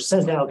notices that were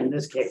sent out in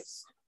this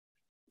case?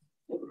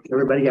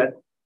 Everybody got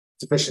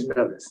sufficient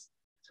notice.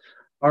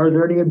 Are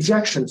there any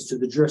objections to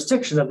the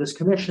jurisdiction of this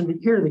commission to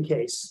hear the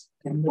case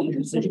and make a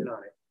decision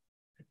on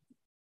it?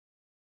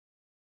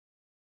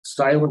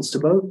 Silence to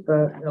both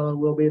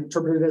will be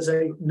interpreted as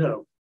a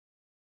no.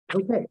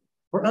 Okay,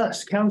 for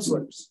us,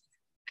 counselors,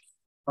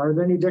 are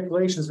there any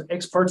declarations of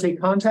ex parte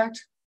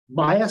contact,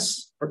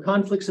 bias, or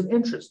conflicts of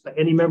interest by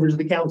any members of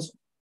the council?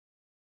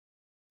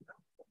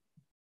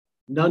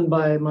 None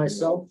by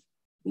myself?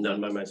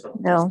 None by myself.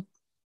 No,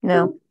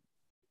 no.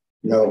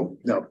 No.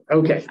 No.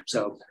 Okay,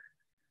 so,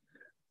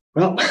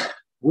 well,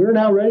 we're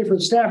now ready for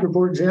the staff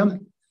report,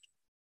 Jim.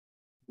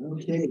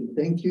 Okay,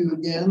 thank you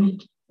again.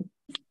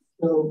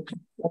 So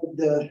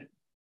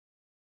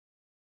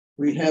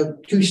we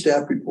have two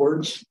staff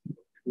reports,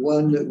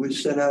 one that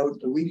was sent out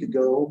a week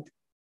ago,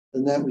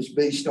 and that was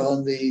based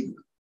on the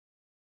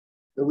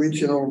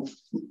original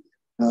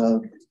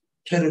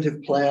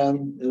tentative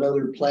plan and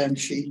other plan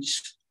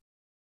sheets.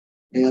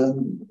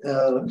 And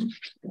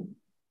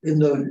in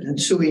the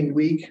ensuing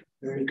week,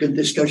 there were good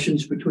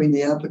discussions between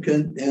the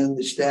applicant and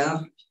the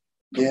staff,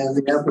 and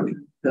the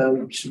applicant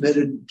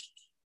submitted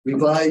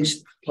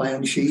revised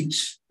plan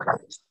sheets.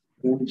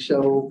 And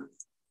so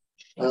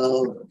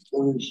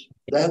was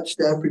that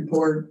staff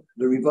report,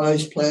 the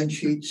revised plan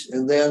sheets,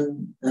 and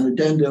then an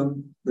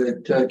addendum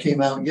that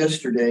came out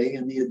yesterday.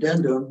 And the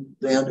addendum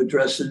then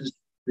addresses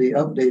the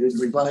updated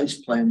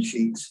revised plan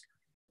sheets.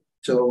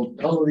 So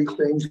all of these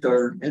things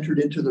are entered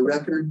into the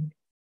record.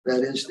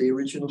 That is the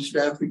original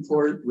staff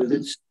report with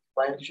its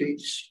plan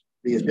sheets,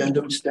 the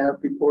addendum staff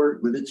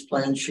report with its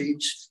plan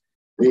sheets,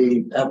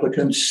 the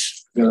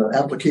applicant's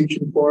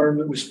application form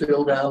that was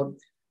filled out,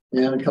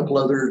 and a couple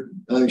other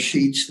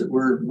sheets that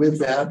were with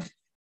that.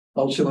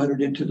 Also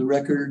entered into the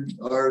record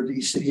are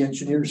the city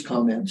engineer's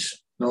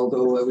comments.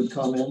 Although I would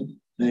comment,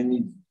 and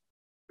you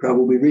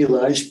probably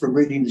realized from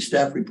reading the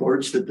staff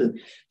reports that the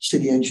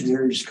city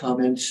engineer's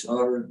comments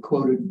are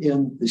quoted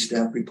in the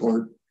staff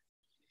report.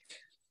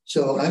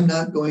 So I'm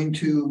not going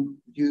to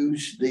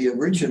use the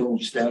original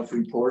staff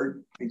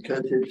report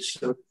because it's,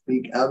 so to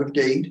speak, out of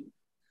date.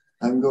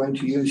 I'm going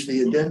to use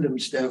the addendum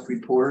staff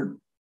report,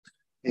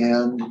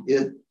 and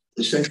it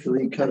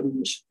essentially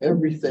covers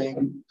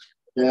everything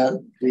that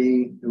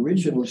the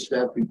original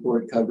staff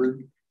report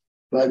covered,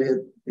 but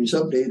it is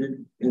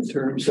updated in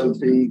terms of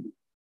the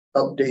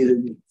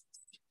updated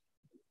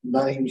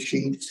 9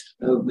 sheets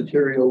of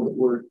material that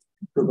were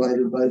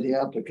provided by the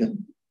applicant.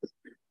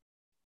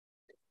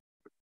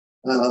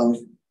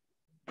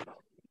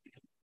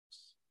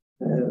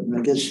 I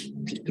guess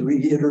to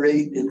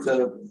reiterate, it's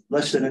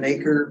less than an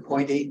acre,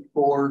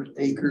 0.84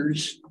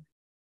 acres,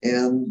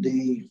 and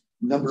the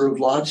number of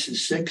lots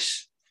is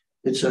 6.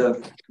 It's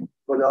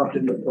what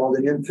often called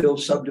an infill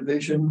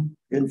subdivision,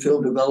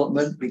 infill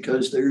development,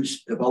 because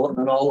there's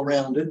development all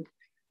around it.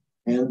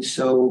 And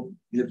so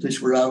if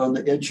this were out on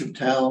the edge of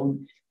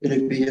town,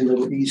 it'd be a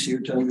little easier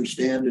to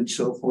understand and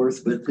so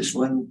forth. But this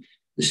one,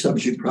 the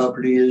subject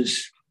property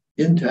is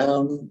in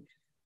town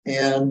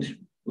and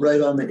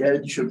right on the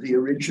edge of the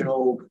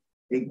original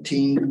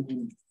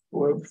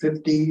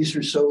 1850s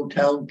or so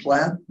town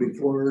plat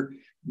before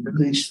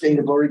the state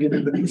of Oregon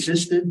even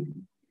existed.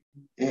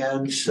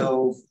 And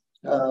so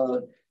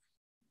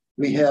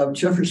we have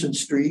Jefferson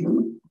Street,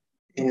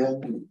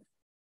 and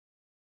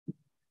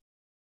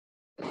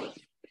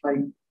I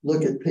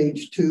look at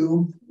page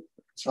 2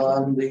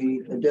 on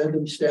the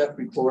addendum staff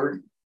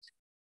report,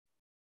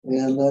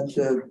 and that's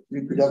a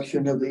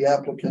reproduction of the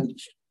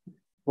applicant's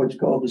what's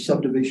called the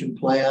subdivision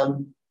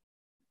plan.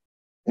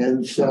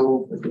 And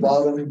so at the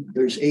bottom,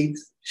 there's 8th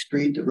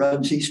Street that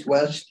runs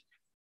east-west,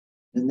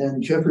 and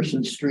then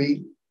Jefferson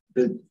Street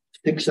that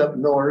sticks up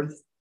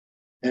north,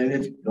 and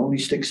it only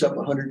sticks up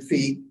 100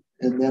 feet,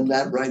 and then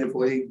that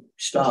right-of-way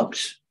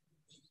stops.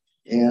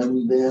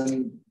 And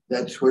then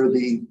that's where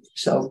the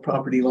south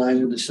property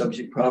line of the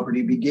subject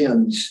property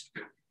begins.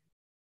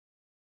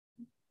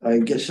 I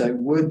guess I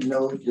would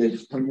note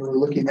that when you were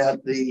looking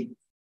at the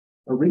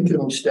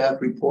original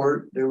staff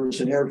report, there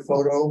was an air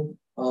photo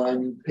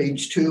on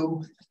page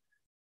 2,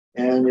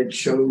 and it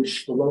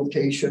shows the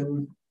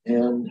location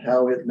and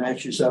how it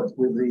matches up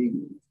with the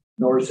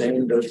north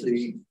end of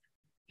the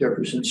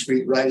Jefferson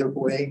Street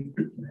right-of-way.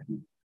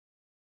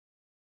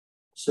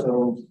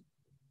 So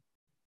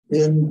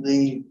in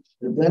the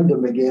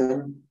addendum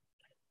again,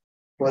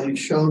 what is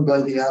shown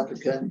by the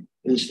applicant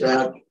is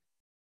that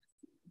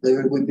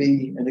there would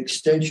be an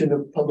extension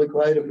of public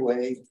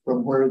right-of-way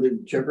from where the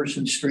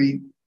Jefferson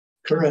Street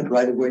current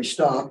right-of-way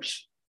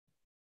stops.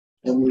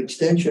 And the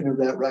extension of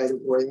that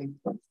right-of-way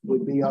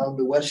would be on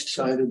the west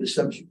side of the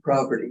subject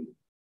property.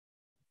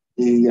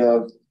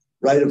 The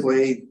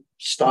right-of-way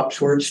stops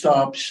where it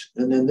stops,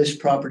 and then this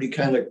property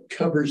kind of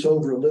covers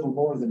over a little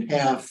more than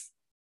half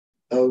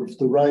of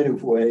the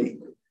right-of-way,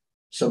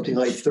 something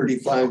like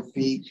 35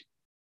 feet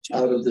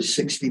out of the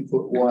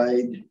 60-foot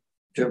wide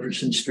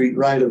Jefferson Street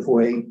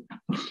right-of-way.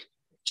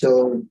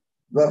 So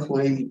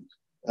roughly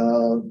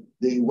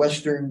the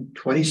western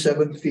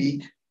 27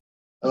 feet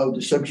of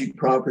the subject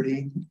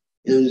property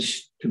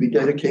is to be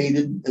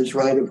dedicated as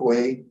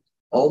right-of-way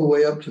all the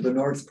way up to the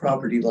north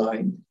property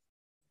line.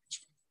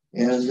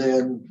 And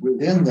then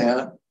within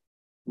that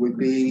would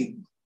be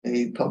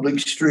a public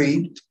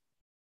street.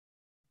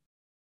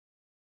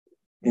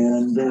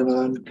 And then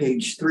on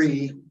page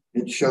 3,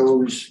 it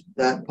shows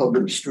that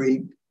public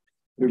street.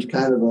 There's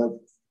kind of a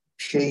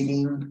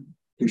shading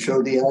to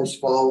show the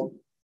asphalt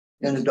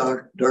and a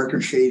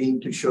darker shading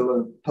to show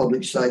a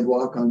public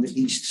sidewalk on the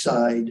east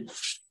side.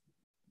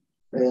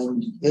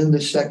 And in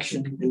the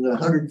section, in the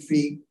 100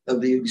 feet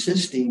of the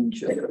existing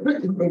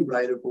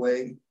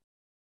right-of-way,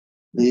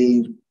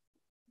 the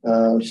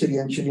city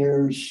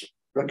engineers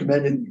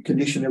recommended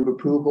condition of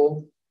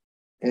approval,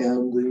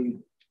 and the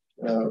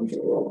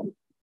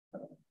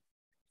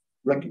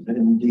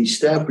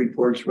staff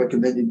reports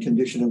recommended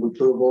condition of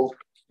approval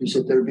is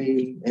that there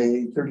be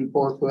a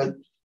 34-foot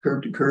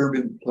curb-to-curb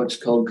and what's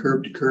called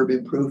curb-to-curb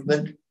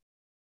improvement.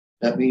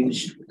 That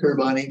means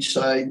curb on each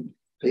side,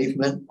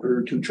 pavement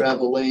for 2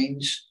 travel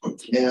lanes,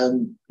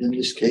 and in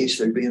this case,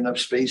 there'd be enough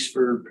space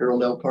for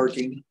parallel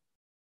parking,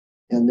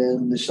 and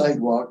then the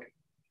sidewalk.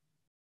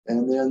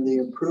 And then the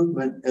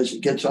improvement as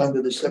it gets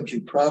onto the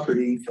subject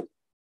property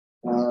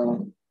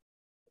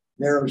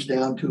narrows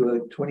down to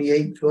a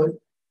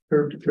 28-foot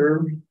curb to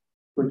curb,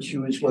 which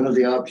was one of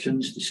the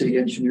options the city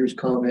engineer's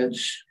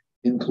comments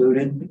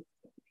included,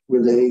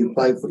 with a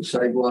 5-foot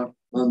sidewalk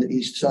on the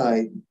east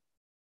side.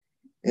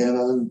 And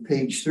on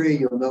page 3,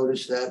 you'll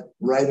notice that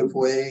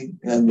right-of-way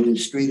and the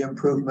street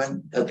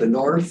improvement at the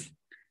north,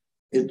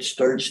 it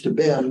starts to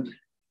bend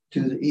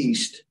to the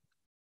east.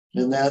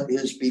 And that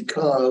is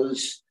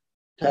because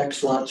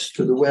tax lots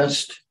to the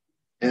west,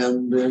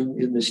 and then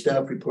in the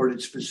staff report,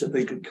 it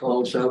specifically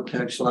calls out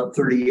tax lot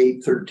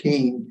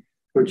 3813,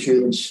 which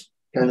is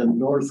kind of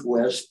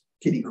northwest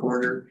kitty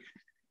corner.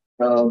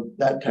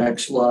 That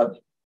tax lot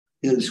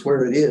is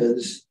where it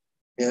is.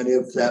 And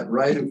if that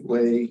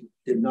right-of-way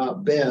did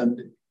not bend,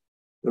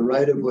 the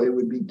right-of-way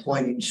would be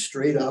pointing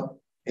straight up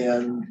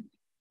and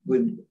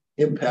would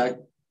impact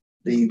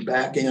the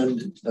back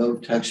end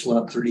of tax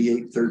lot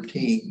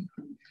 3813.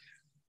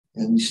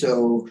 And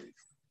so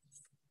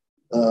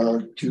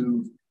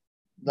to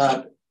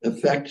not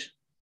affect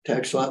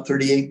tax lot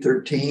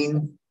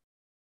 3813,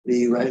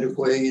 the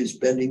right-of-way is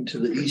bending to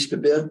the east a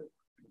bit,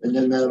 and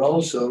then that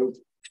also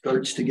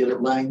starts to get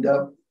it lined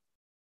up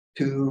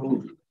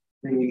to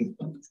the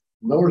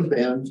north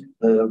end.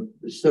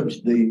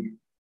 The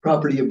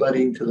property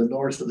abutting to the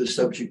north of the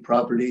subject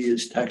property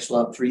is tax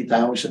lot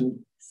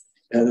 3000,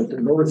 and at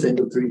the north end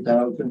of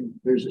 3000,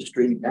 there's a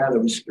street,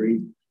 Adams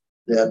Street,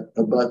 that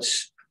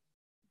abuts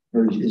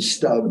or is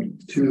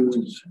stubbed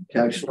to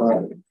tax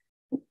lot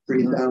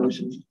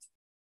 3000.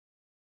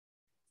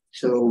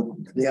 So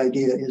the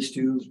idea is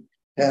to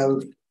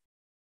have,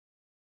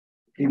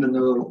 even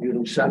though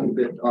it'll sound a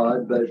bit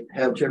odd, but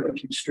have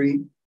Jefferson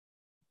Street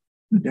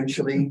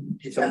eventually,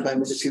 sometime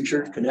in the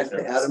future, connect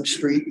to Adams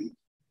Street.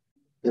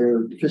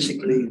 They're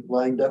physically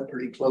lined up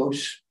pretty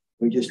close.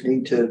 We just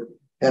need to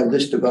have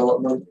this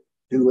development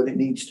do what it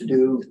needs to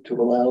do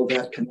to allow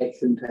that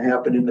connection to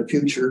happen in the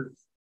future.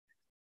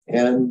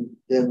 And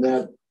then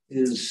that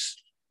is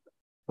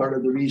part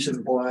of the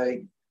reason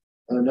why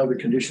another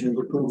condition of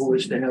approval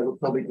is to have a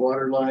public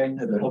water line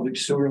and a public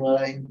sewer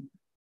line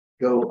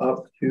go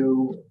up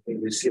to.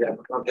 We see that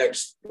for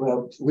context.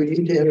 Well, we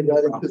need to enter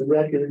that into the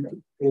record.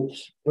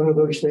 It's one of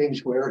those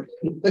things where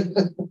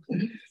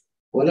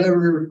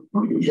whatever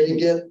they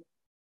get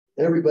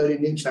everybody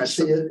needs to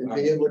see it and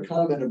be able to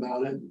comment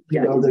about it.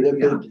 Yeah. You know, that if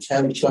it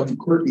has some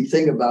quirky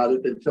thing about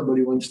it that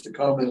somebody wants to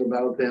comment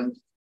about, then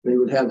they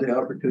would have the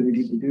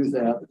opportunity to do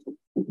that.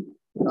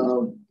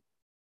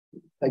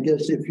 I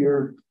guess if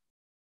you're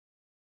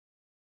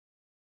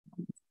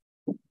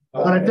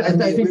But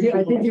I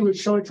think he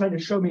was trying to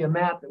show me a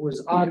map that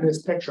was on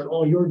this picture.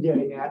 All you're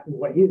getting at and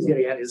what he's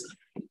getting at is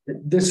that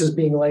this is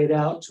being laid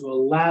out to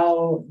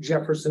allow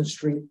Jefferson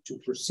Street to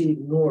proceed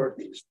north,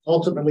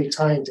 ultimately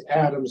tying to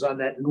Adams on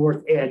that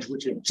north edge,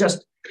 which is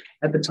just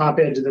at the top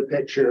edge of the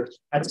picture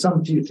at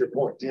some future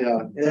point.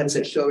 Yeah, that's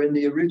it. So in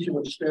the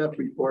original staff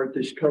report,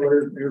 this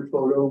color air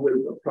photo with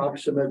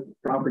approximate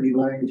property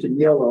lines in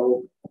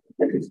yellow.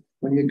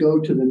 When you go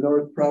to the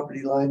north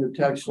property line of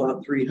tax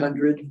lot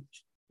 300,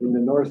 in the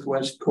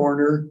northwest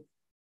corner,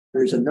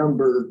 there's a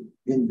number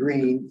in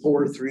green,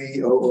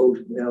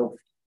 4300. Now,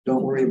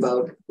 don't worry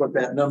about what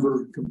that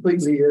number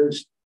completely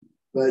is,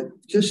 but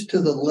just to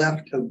the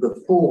left of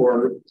the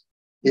 4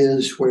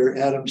 is where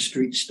Adams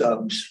Street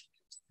stubs.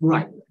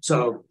 Right.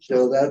 So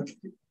that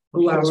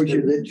allows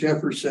you that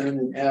Jefferson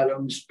and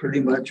Adams pretty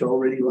much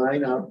already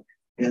line up.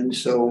 And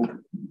so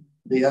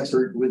the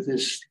effort with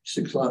this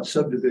 6-lot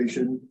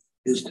subdivision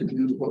is to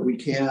do what we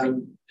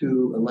can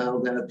to allow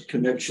that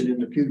connection in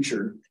the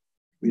future.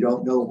 We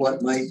don't know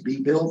what might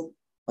be built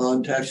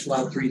on tax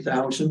lot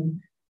 3000,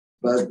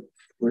 but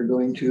we're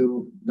going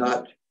to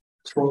not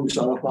close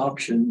off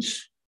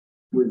options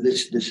with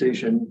this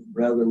decision.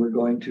 Rather, we're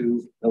going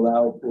to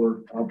allow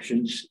for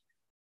options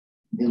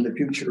in the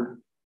future.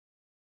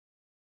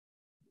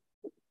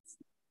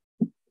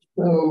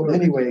 So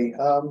anyway,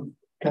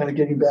 kind of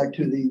getting back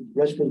to the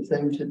rest of the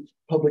things, it's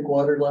public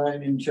water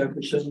line in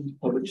Jefferson,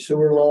 public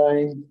sewer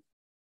line,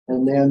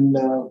 and then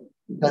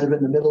kind of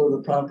in the middle of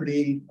the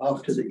property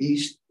off to the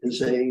east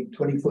is a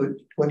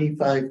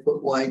 25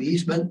 foot wide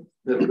easement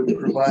that would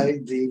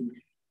provide the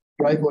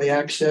driveway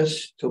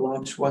access to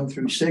lots 1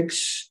 through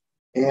 6.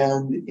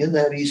 And in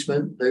that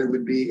easement, there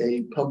would be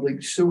a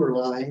public sewer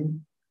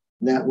line.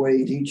 And that way,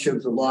 each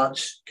of the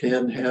lots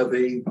can have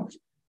a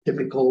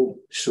typical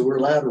sewer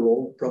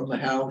lateral from the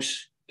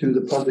house to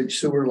the public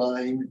sewer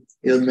line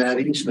in that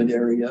easement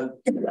area.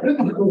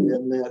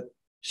 And that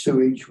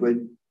sewage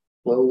would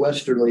flow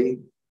westerly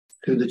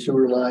to the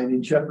sewer line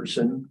in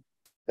Jefferson,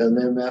 and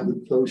then that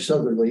would flow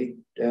southerly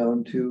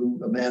down to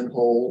a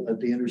manhole at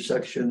the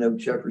intersection of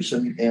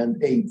Jefferson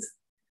and 8th.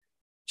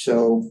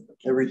 So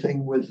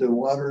everything with the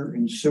water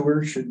and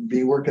sewer should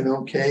be working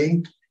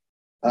okay.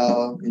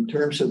 In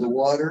terms of the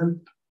water,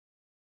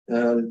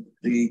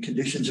 the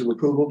conditions of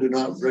approval do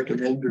not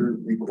recommend or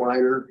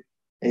require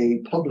a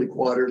public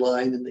water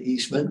line in the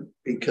easement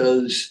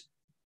because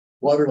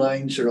water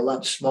lines are a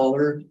lot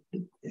smaller.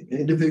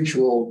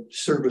 Individual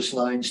service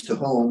lines to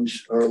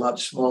homes are a lot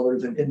smaller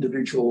than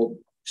individual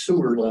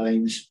sewer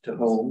lines to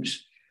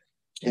homes.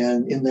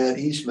 And in that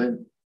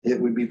easement, it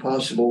would be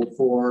possible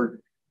for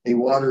a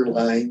water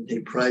line, a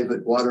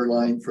private water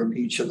line from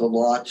each of the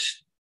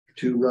lots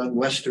to run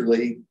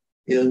westerly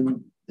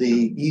in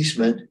the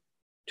easement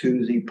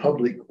to the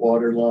public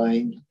water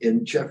line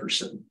in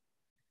Jefferson.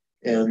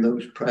 And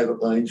those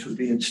private lines would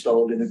be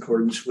installed in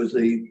accordance with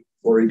the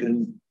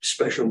Oregon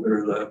special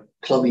or the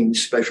plumbing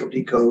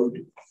specialty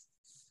code.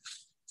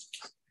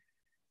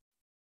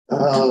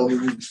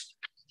 One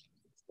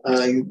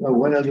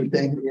other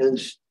thing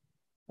is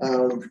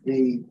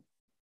the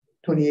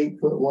 28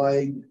 foot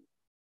wide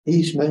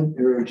easement,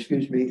 or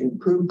excuse me,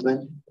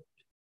 improvement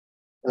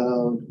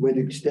would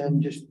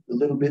extend just a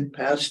little bit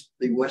past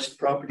the west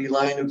property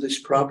line of this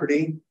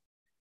property.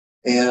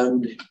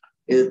 And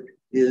it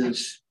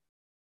is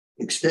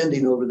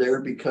extending over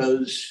there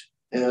because,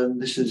 and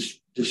this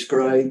is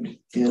described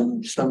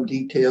in some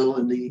detail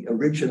in the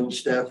original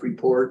staff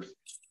report,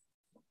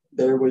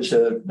 there was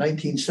a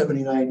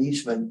 1979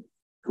 easement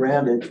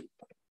granted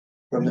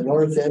from the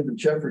north end of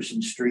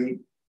Jefferson Street,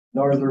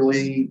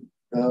 northerly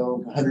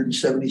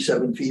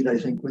 177 feet, I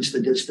think was the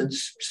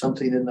distance,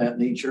 something in that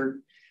nature.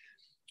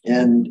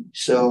 And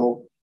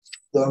so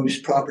those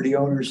property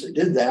owners that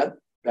did that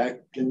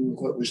back in,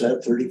 what was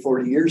that, 30,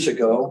 40 years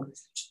ago,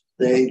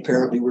 they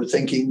apparently were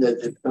thinking that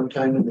at some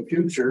time in the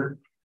future,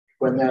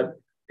 when that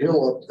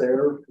hill up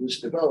there was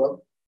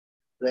developed,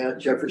 that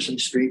Jefferson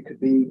Street could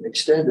be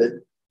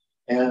extended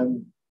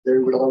and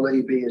there would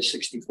already be a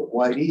 60 foot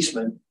wide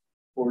easement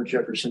for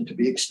Jefferson to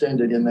be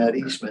extended in that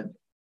easement.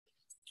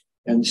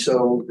 And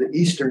so the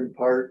eastern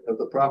part of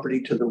the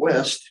property to the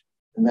west,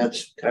 and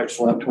that's tax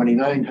lot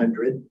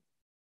 2900.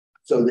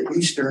 So the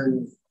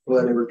eastern,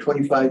 whatever,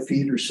 25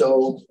 feet or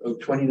so of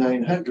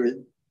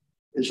 2900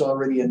 is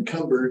already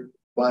encumbered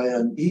by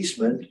an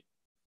easement.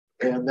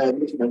 And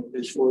that easement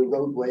is for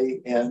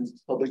roadway and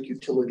public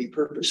utility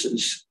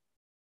purposes.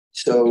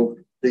 So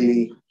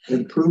the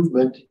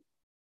improvement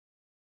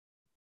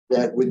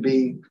that would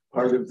be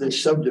part of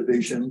this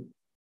subdivision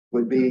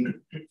would be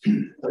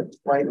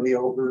slightly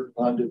over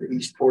onto the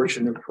east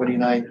portion of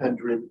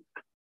 2900.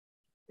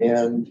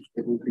 And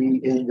it would be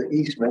in the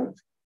easement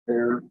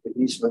where the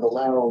easement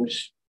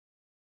allows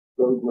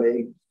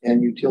roadway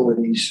and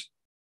utilities.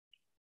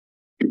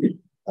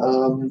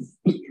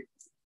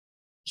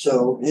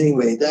 So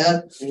anyway,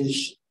 that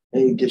is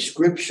a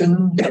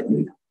description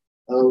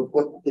of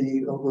what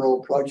the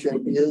overall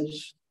project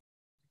is.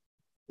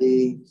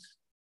 The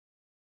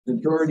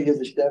majority of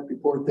the staff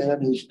report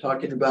then is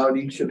talking about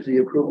each of the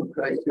approval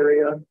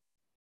criteria.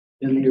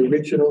 In the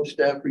original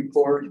staff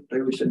report,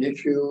 there was an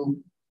issue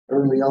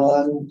early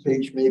on,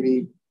 page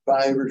maybe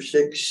 5 or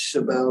 6,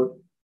 about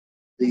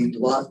the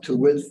lot to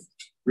width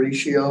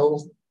ratio.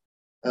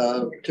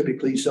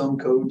 Typically zone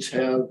codes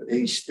have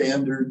a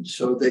standard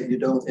so that you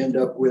don't end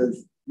up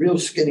with real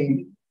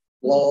skinny,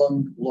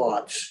 long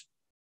lots.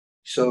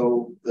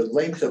 So the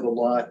length of a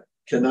lot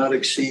cannot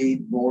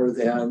exceed more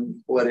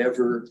than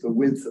whatever the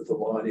width of the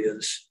lot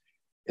is.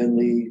 In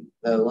the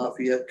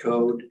Lafayette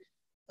code,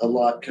 a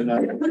lot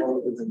cannot be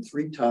more than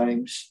 3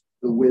 times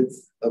the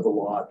width of a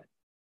lot.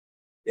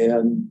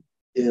 And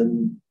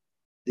in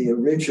the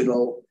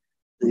original,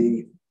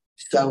 the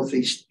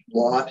southeast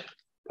lot,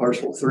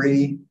 parcel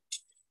 3,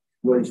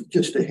 was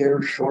just a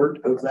hair short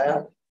of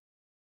that.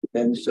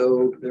 And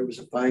so there was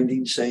a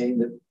finding saying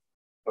that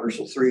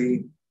parcel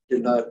 3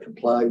 did not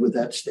comply with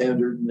that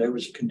standard. And there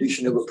was a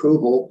condition of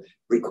approval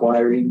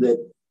requiring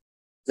that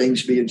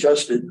things be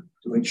adjusted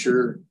to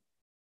ensure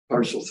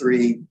parcel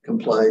 3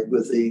 complied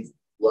with the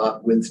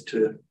lot width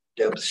to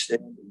depth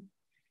standard.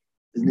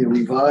 In the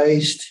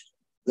revised,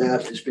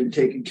 that has been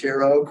taken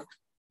care of.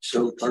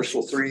 So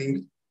parcel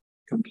 3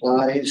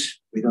 complies.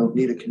 We don't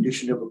need a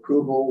condition of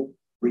approval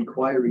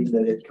requiring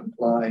that it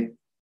comply.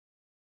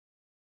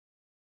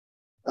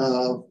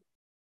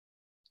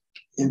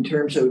 In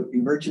terms of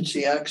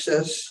emergency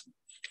access,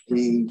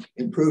 the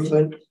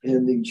improvement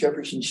in the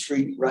Jefferson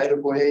Street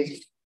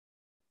right-of-way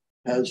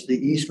has the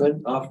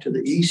easement off to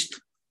the east,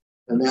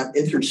 and that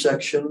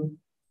intersection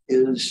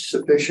is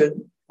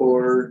sufficient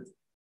for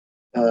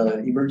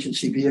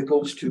emergency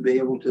vehicles to be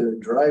able to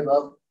drive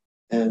up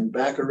and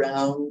back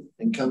around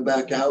and come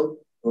back out,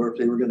 or if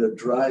they were going to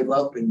drive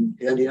up and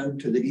head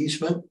into the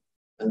easement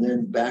and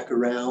then back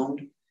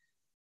around.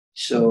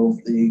 So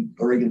the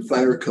Oregon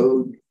Fire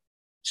Code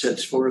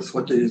sets forth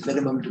what the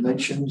minimum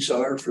dimensions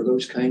are for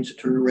those kinds of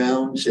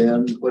turnarounds,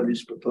 and what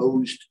is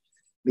proposed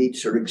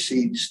meets or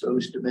exceeds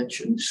those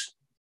dimensions.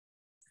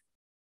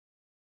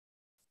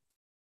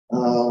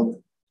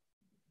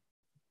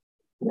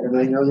 And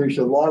I know there's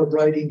a lot of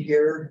writing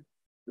here.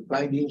 The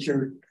findings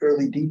are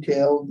fairly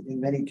detailed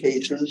in many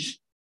cases,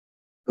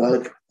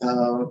 but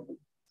I'm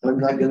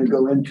not going to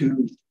go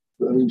into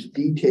those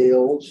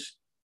details.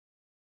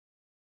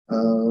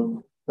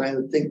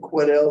 Trying to think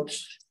what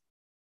else.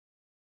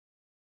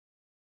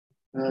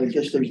 I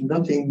guess there's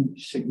nothing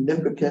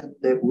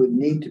significant that would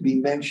need to be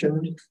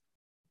mentioned.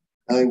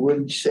 I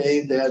would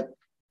say that,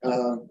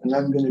 and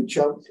I'm going to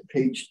jump to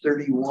page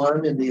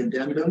 31 in the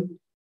addendum.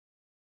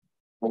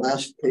 The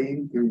last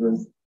page, there's a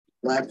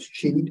black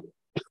sheet.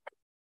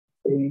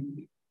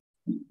 This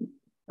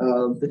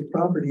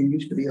property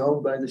used to be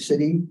owned by the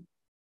city,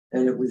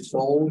 and it was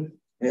sold.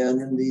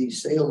 And in the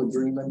sale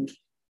agreement,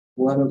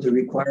 one of the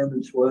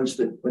requirements was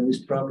that when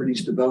this property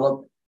is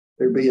developed,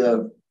 there be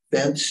a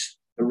fence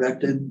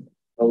erected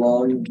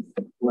along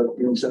what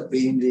ends up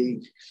being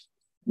the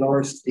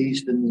north,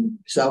 east, and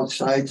south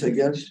sides, I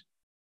guess.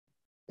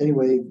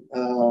 Anyway,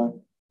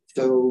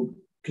 so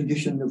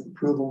condition of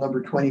approval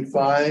number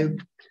 25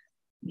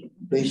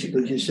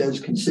 basically just says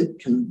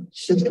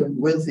consistent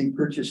with the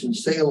purchase and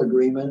sale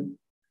agreement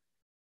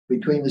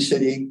between the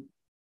city,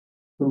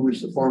 who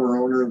was the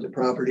former owner of the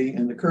property,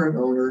 and the current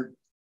owner.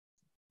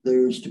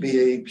 There's to be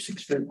a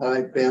 6-foot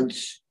high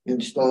fence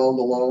installed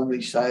along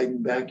the side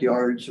and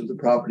backyards of the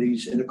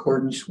properties in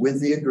accordance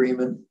with the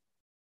agreement.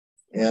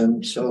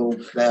 And so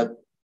that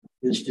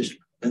is just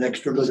an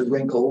extra little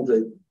wrinkle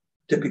that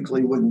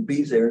typically wouldn't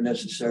be there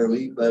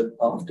necessarily, but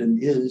often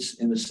is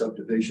in a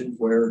subdivision,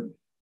 where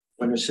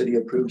when a city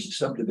approves a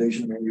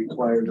subdivision, they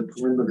require the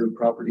perimeter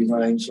property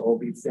lines all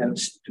be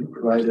fenced to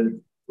provide a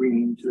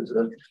screen to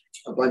the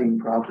abutting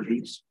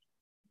properties.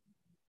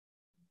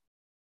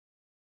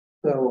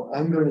 So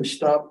I'm going to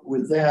stop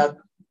with that,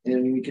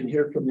 and we can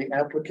hear from the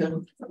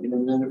applicant.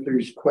 And then if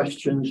there's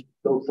questions,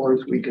 so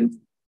forth, we can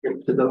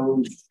get to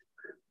those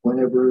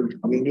whenever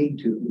we need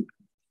to.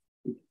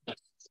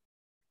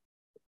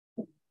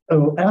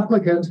 Oh,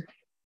 applicant,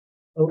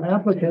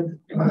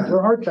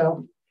 where art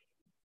thou?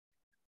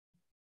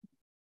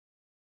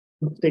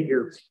 State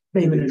your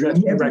name and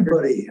address.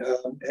 Everybody,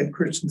 Ed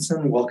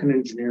Christensen, Welcome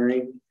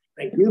Engineering.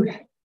 Thank you.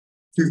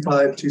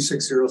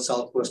 25260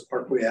 Southwest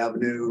Parkway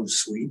Avenue,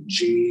 Suite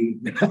G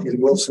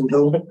in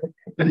Wilsonville.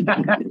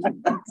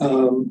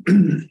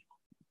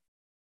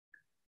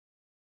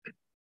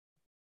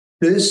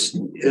 This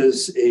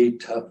is a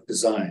tough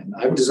design.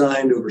 I've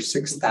designed over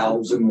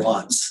 6,000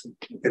 lots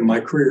in my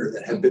career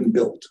that have been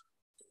built.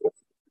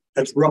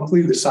 That's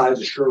roughly the size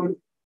of Sherwood.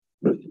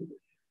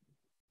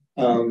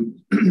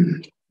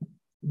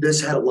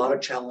 This had a lot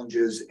of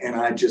challenges, and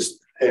I just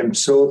am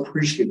so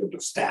appreciative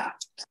of staff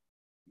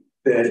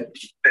that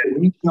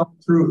we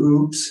jumped through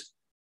hoops.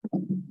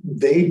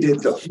 They did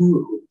the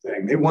hula hoop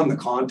thing. They won the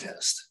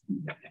contest.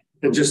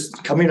 And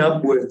just coming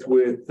up with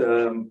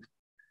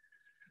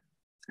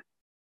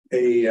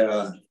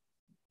a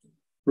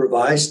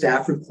revised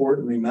staff report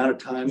in the amount of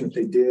time that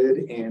they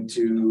did, and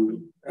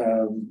to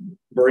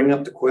bring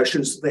up the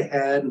questions that they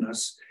had, and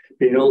us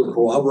being able to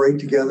cooperate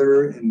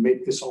together and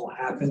make this all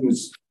happen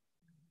was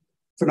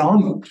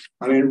phenomenal.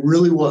 I mean, it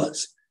really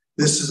was.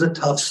 This is a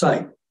tough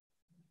site.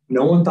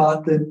 No one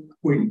thought that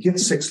we could get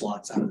 6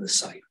 lots out of this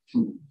site.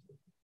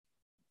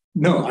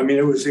 No, I mean,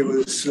 it was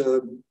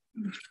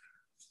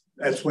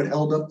that's what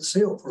held up the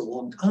sale for a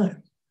long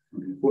time,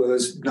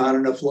 was not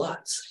enough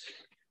lots.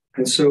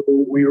 And so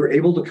we were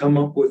able to come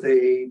up with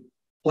a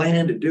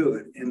plan to do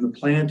it, and the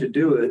plan to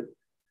do it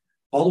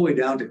all the way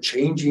down to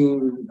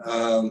changing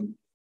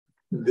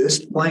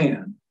this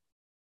plan.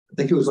 I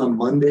think it was on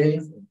Monday.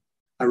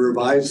 I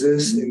revised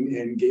this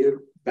and gave it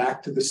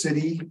back to the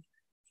city,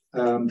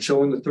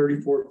 showing the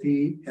 34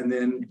 feet, and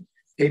then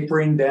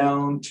tapering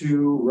down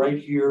to right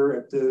here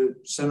at the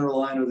center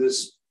line of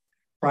this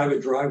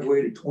private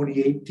driveway to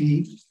 28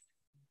 feet,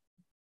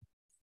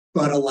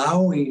 but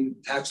allowing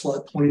tax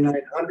lot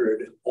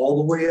 2900 all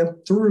the way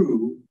up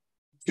through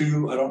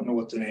to, I don't know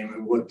what the name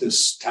of what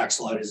this tax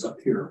lot is up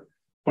here.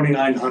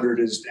 2900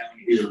 is down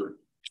here.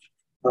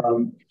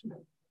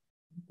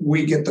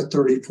 We get the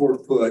 34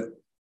 foot.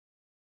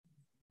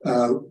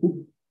 The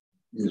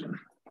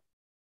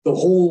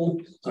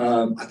whole,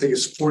 I think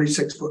it's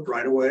 46 foot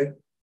right away,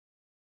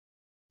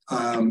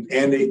 and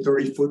a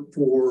 30 foot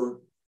for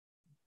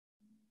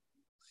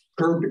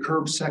curb to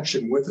curb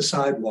section with a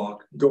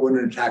sidewalk going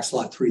into tax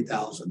lot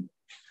 3000.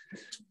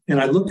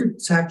 And I looked at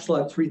tax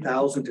lot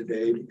 3000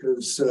 today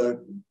because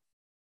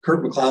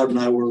Kurt McLeod and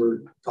I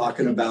were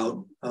talking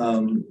about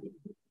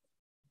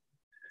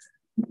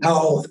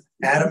how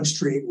Adams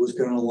Street was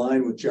going to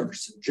align with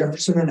Jefferson.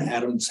 Jefferson and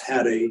Adams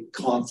had a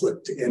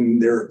conflict in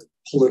their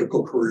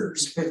political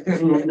careers.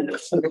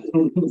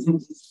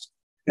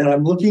 And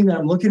I'm looking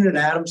at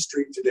Adams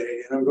Street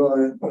today, and I'm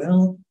going,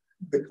 well,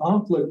 the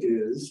conflict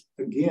is,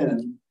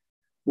 again,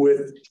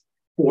 with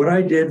what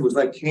I did was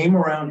I came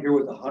around here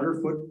with a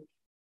 100-foot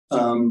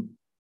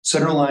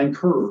center line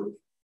curve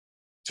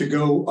to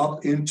go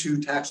up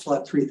into tax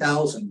lot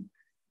 3000.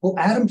 Well,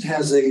 Adams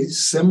has a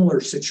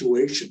similar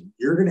situation.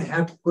 You're going to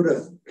have to put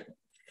a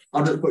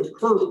 100-foot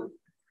curve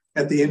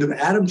at the end of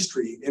Adams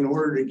Street in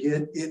order to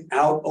get it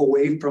out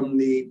away from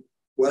the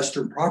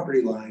western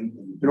property line,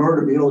 in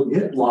order to be able to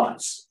get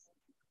lots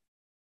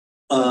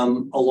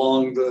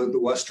along the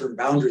western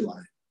boundary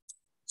line.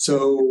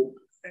 So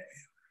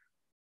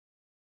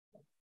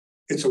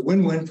it's a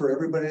win-win for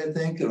everybody, I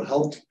think. It'll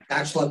help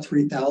tax lot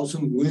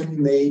 3000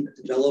 when they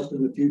develop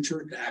in the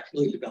future to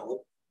actually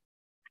develop.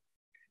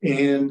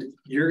 And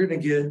you're going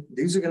to get,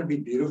 these are going to be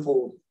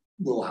beautiful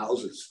little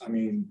houses. I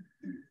mean,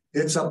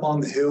 it's up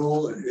on the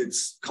hill.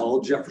 It's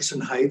called Jefferson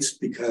Heights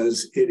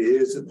because it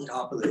is at the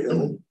top of the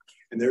hill.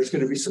 And there's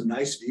going to be some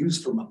nice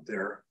views from up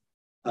there.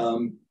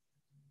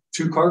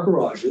 2-car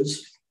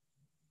garages.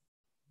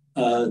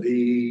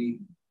 The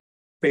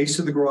base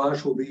of the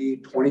garage will be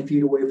 20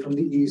 feet away from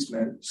the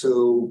easement.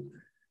 So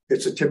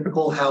it's a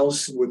typical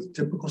house with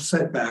typical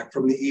setback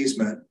from the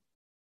easement.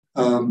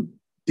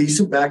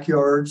 Decent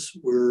backyards.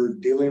 We're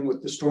dealing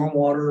with the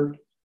stormwater.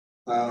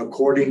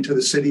 According to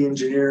the city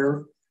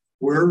engineer,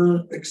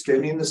 we're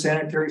extending the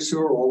sanitary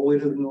sewer all the way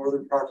to the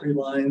northern property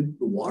line,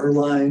 the water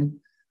line,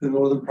 the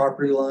northern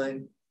property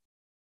line.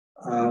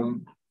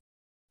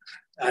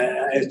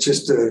 It's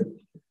just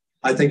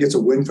I think it's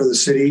a win for the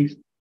city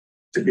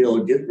to be able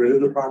to get rid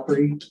of the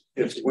property.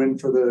 It's a win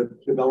for the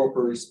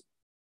developers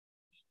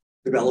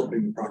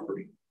developing the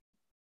property.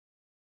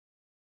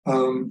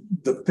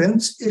 The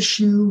fence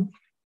issue,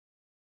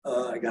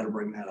 I got to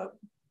bring that up.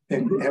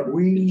 And have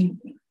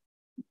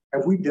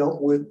we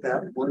dealt with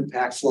that one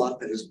tax lot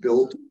that has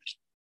built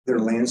their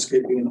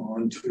landscaping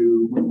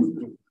onto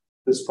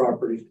this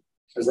property?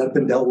 Has that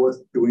been dealt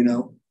with? Do we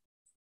know?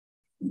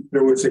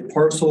 There was a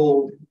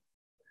parcel,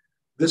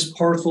 this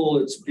parcel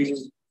it's being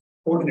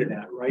pointed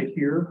at right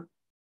here.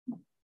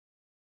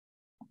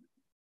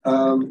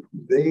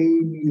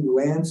 They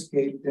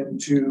landscaped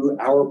into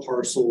our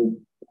parcel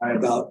by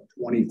about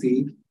 20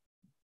 feet.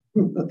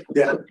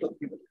 Yeah.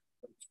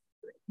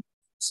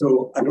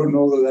 So I don't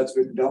know whether that's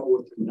been dealt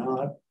with or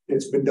not.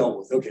 It's been dealt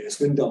with. Okay, it's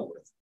been dealt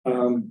with.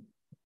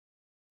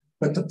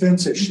 But the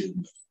fence issue.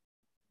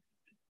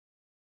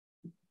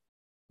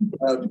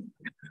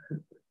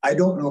 I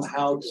don't know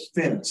how to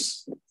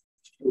fence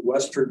the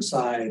western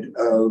side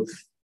of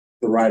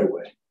the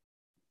right-of-way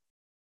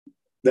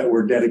that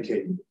we're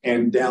dedicating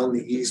and down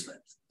the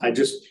easement. I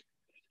just,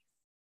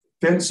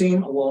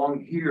 fencing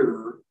along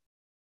here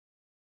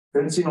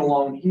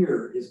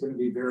is going to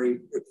be very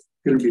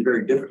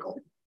difficult.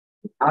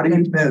 How do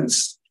you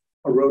fence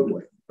a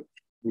roadway?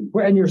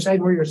 And you're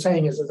saying, what you're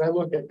saying is, as I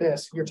look at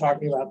this, you're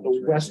talking about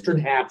the western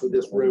half of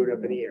this road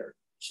up in here.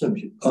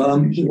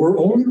 We're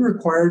only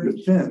required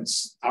to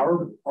fence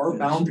our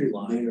boundary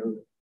line,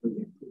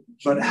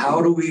 but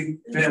how do we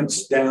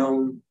fence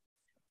down?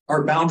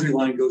 Our boundary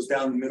line goes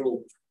down the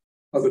middle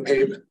of the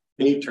pavement.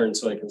 Can you turn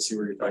so I can see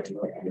where you're talking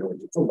about?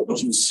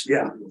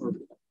 Yeah,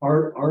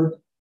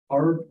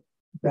 our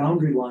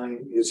boundary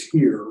line is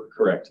here.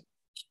 Correct.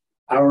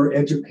 our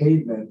edge of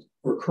pavement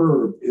or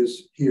curb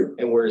is here,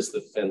 And where is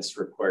the fence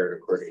required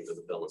according to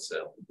the bill of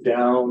sale?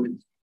 down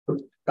the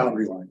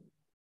boundary line.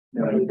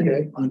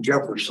 Okay. On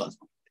Jefferson.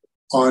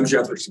 On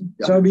Jefferson.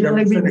 So it'd be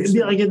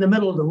like in the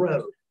middle of the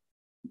road.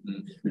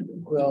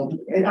 Well,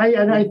 And I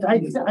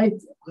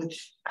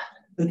let's,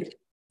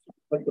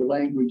 what the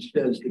language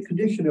says, the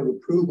condition of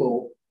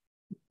approval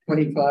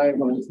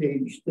 25 on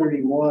page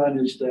 31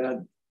 is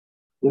that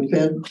the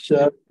fence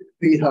 6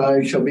 feet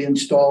high shall be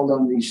installed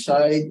on the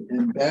side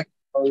and back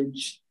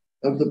yards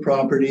of the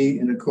property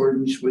in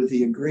accordance with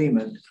the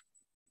agreement.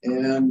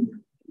 And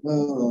I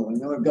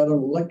know I've got an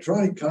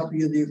electronic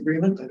copy of the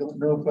agreement. I don't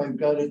know if I've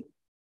got it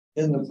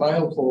in the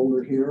file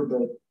folder here,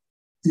 but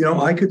You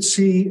know, I could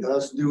see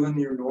us doing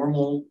your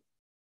normal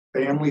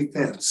family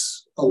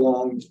fence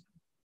along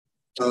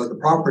the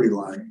property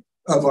line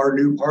of our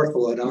new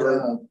parcel at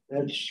our.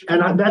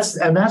 yeah,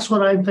 that's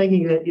what I'm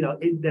thinking, that, you know,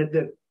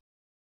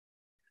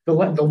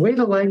 the way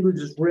the language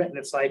is written,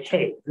 it's like,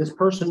 hey, this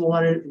person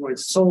wanted it when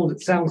it's sold.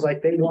 It sounds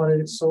like they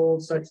wanted it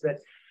sold such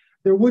that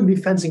there would be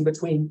fencing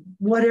between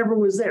whatever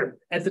was there.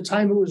 At the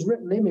time it was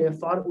written, they may have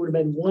thought it would have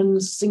been one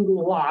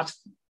single lot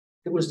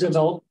that was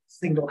developed,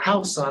 single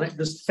house on it,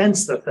 just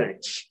fence the thing,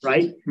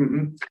 right?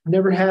 Mhm.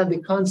 Never had the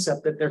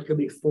concept that there could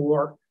be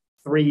 4,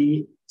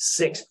 3,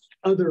 6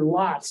 other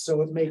lots.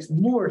 So it makes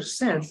more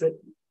sense that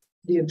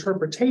the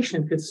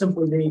interpretation could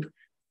simply be,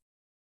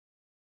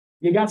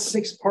 you got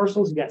 6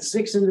 parcels, you got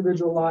 6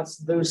 individual lots,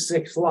 those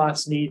 6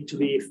 lots need to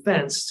be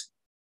fenced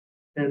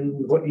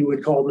in what you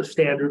would call the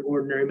standard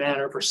ordinary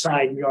manner for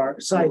side rear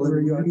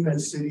yard The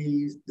fence.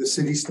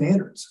 city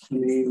standards. I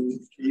mean,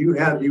 you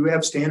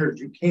have standards.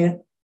 You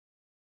can't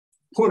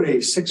put a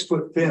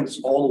 6-foot fence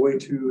all the way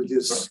to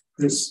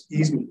this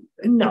easement.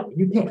 No,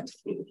 you can't.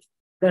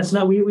 That's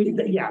not,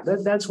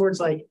 that's where it's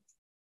like,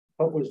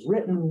 what was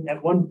written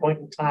at one point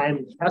in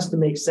time has to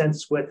make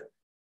sense with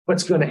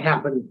what's going to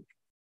happen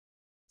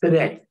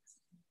today.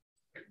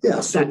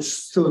 Yeah, so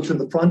to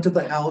the front of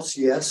the house,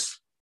 yes,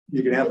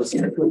 you can have a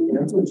 6-foot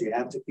fence, but you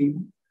have to keep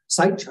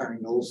sight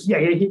triangles. Yeah,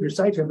 you keep your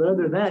side yard, but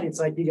other than that,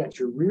 it's like you got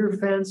your rear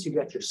fence, you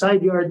got your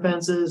side yard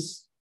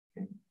fences.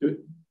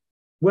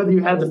 Whether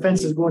you have the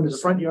fences going to the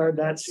front yard,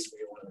 that's,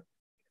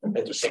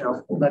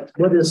 but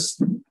what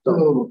is,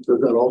 so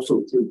Does that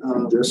also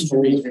Just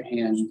raise your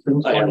hand.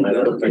 I have my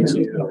other fence.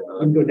 you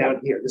can go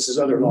down here. This is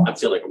other law. I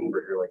feel like I'm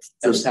over here like.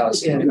 This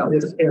house. In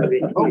this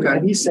area. Okay.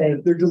 And he's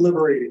saying they're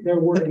deliberating. they're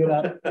working it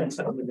up and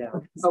coming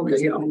down.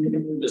 Okay, yeah.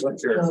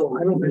 so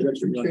I don't think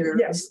that's your chair.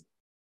 Yes.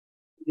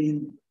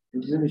 The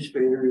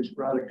administrator has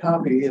brought a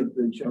copy of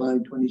the July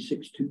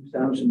 26,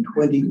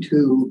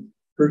 2022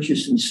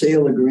 purchase and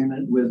sale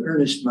agreement with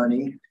earnest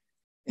money.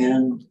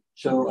 And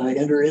so I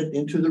enter it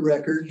into the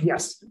record.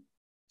 Yes.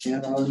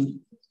 And on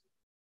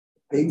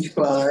page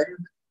 5,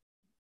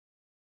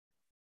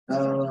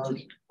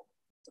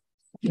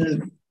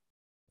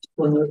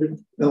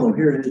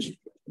 here it is.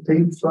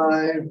 Page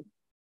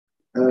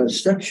 5,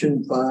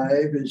 section 5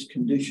 is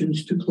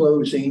conditions to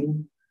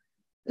closing.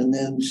 And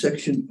then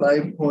section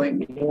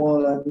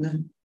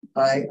 5.1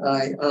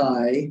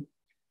 III,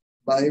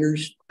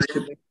 buyers to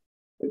make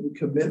a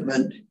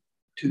commitment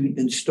to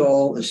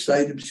install a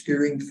site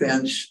obscuring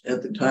fence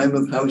at the time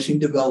of housing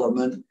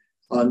development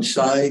on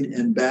side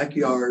and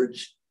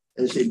backyards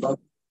as a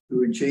buffer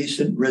to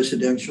adjacent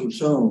residential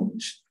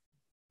zones.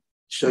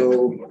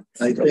 So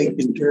I think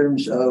in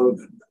terms of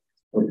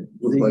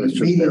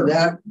meeting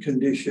that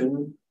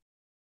condition,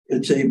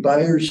 it's a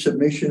buyer's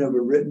submission of a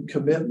written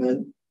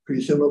commitment.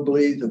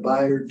 Presumably the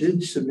buyer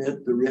did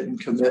submit the written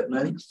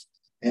commitment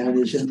and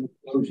is in the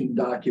closing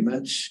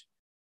documents.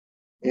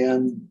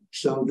 And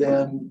so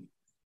then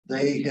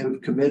they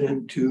have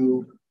committed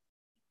to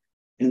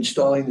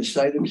installing the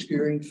site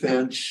obscuring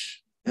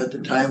fence at the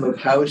time of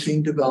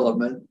housing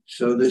development.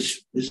 So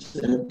this is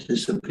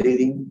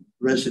anticipating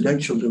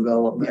residential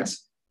development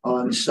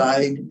on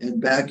side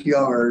and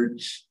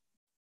backyards.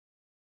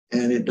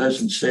 And it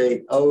doesn't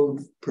say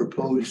of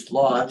proposed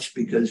lots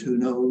because who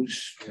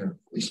knows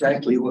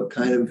exactly what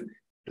kind of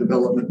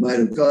development might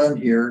have gone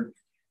here.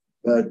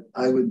 But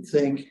I would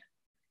think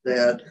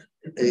that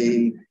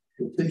a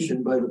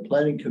decision by the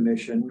Planning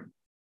Commission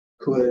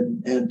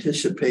could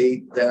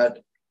anticipate that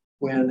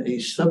when a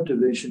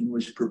subdivision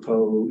was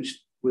proposed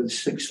with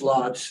 6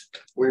 lots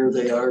where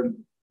they are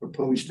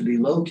proposed to be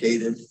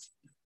located,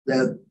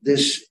 that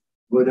this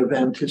would have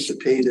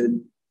anticipated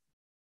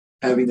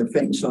having a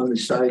fence on the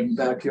side and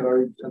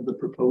backyard of the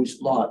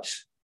proposed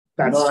lots,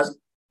 not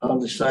on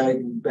the side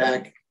and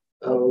back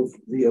of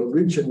the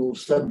original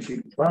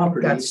subject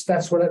property.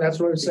 That's what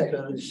I'm saying.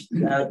 Because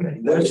that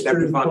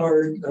western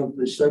part of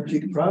the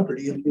subject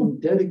property has been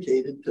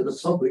dedicated to the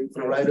public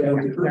for right of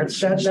way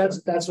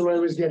purposes. That's what I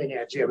was getting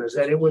at, Jim, is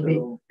that it would be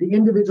the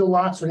individual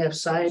lots would have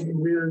side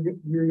and rear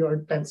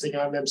yard fencing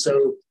on them.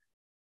 So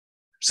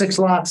 6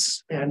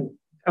 lots and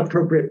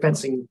appropriate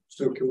fencing.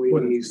 So can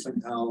we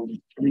somehow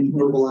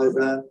verbalize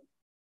that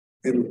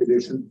in the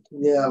condition?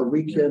 Yeah,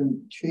 we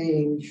can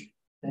change.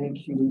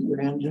 Thank you,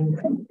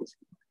 Brandon.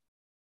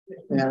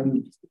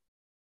 And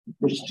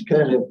this is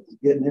kind of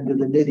getting into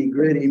the nitty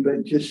gritty,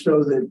 but just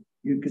so that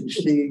you can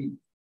see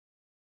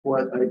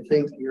what I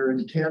think your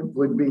intent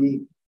would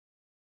be.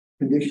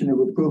 Condition of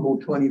approval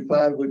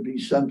 25 would be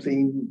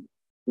something,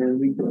 and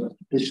we can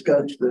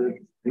discuss the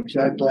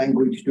exact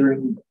language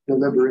during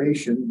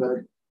deliberation,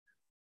 but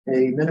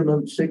a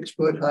minimum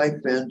 6-foot high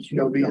fence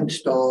shall be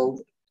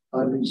installed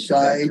on the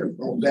side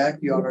and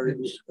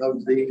backyards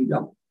of the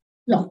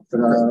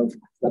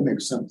that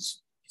makes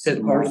sense.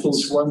 said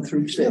parcels 1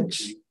 through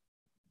 6.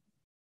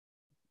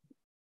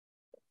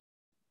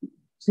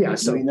 Yeah, I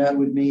so mean, that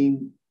would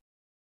mean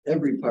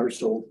every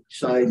parcel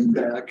side and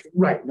back,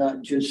 right,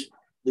 not just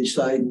the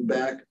side and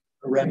back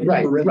around the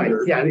right.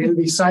 perimeter. Yeah, it'll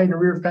be side and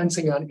rear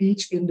fencing on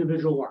each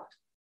individual lot.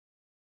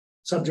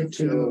 Subject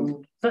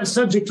to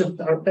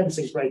our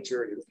fencing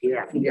criteria.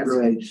 Yeah, yes.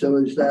 Right. So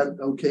is that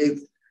okay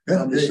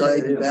on the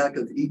side and back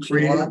of each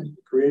lot?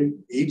 Create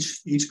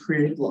each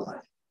created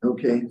lot.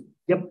 Okay.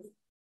 Yep.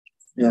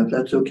 Yeah, if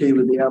that's okay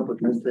with the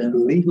applicant,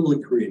 then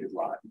Legally created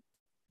lot.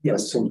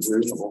 Yes. That seems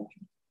reasonable.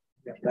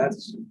 Yeah,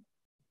 that's.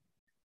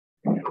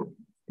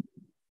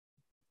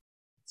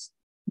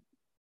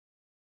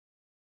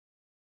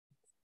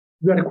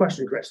 You had a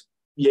question, Chris?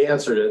 You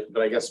answered it,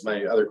 but I guess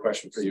my other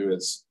question for you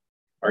is,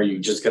 are you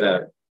just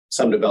gonna,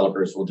 some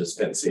developers will just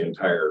fence the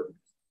entire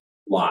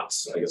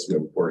lots, I guess,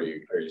 moving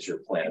forward, or is your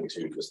plan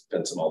to just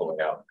fence them all the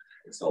way out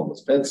and sell them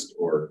as fenced,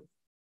 or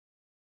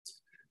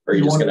are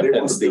you just gonna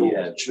fence the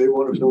edge? They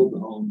want to build the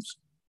homes.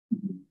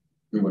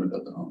 We want to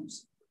build the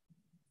homes.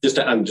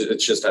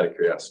 It's just out of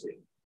curiosity.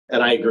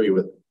 And I agree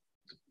with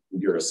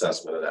your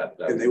assessment of that.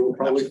 And they will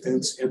probably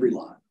fence every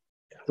lot.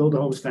 Build a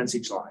homes, fence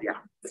each lot, yeah.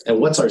 And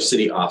what's our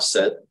city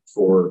offset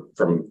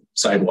from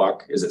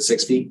sidewalk? Is it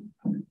 6 feet?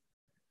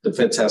 The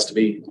fence has to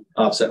be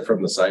offset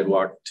from the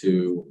sidewalk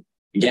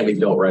it can't be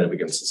built right up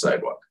against the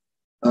sidewalk.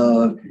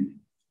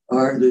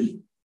 The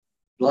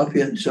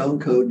Lafayette zone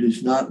code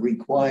does not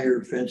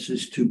require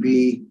fences to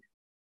be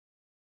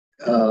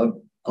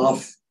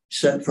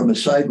offset from a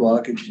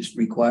sidewalk. It just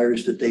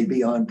requires that they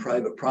be on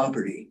private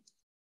property.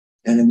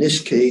 And in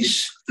this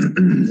case,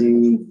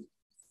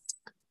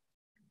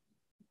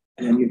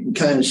 and you can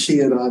kind of see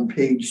it on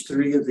page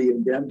 3 of the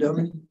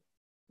addendum.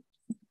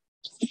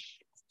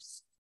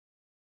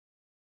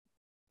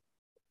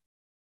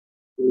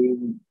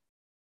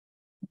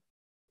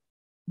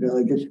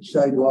 I guess the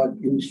sidewalk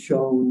is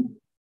shown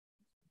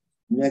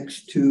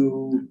next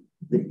to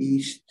the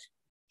east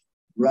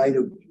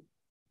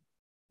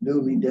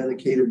newly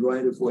dedicated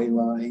right-of-way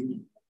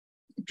line.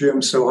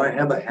 Jim, so I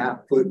have a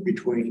half foot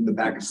between the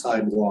back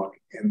sidewalk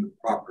and the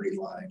property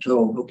line.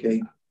 Oh,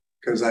 okay.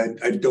 Because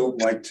I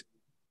don't like to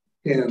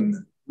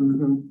pin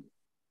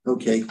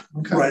Okay.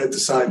 right at the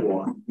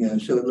sidewalk. Yeah,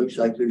 so it looks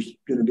like there's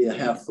going to be a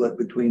half foot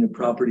between the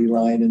property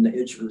line and the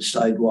edge of the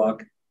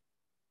sidewalk.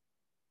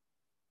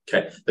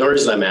 Okay. The only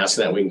reason I'm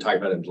asking that, we can talk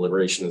about in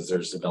deliberation, is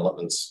there's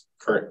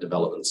current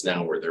developments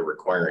now where they're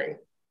requiring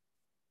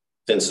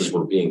fences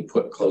were being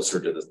put closer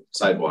to the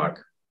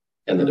sidewalk,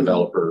 and the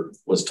developer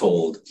was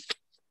told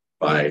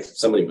by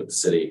somebody with the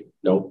city,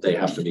 nope, they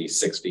have to be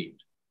 6 feet.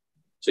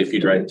 So if you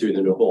drive through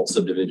the new whole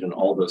subdivision,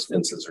 all those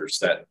fences are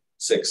set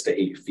 6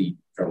 to 8 feet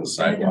from the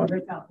sidewalk.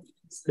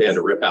 They had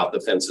to rip out the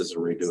fences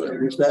and redo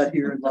it. Is that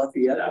here in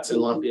Lafayette? That's in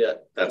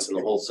Lafayette. That's in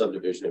the whole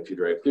subdivision if you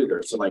drive through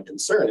there. So my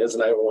concern is,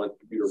 and I don't want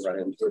you to run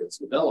into it as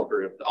a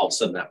developer if all of a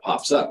sudden that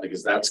pops up,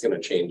 because that's going to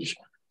change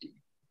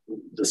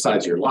the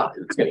size of your lot.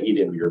 It's going to eat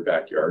into your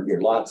backyard and your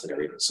lots and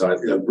everything. So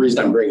the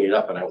reason I'm bringing it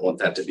up, and I want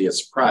that to be a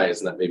surprise,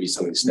 and that maybe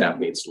something staff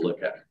needs to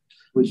look at.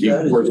 If you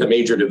were a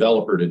major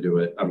developer to do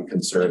it, I'm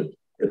concerned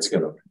it's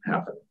going to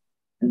happen.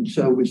 And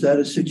so was that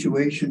a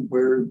situation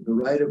where the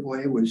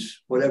right-of-way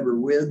was whatever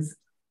width,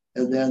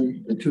 and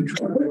then the two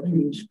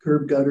driveways,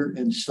 curb gutter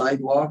and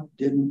sidewalk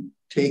didn't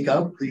take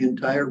up the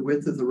entire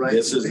width of the right-of-way?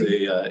 This is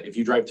if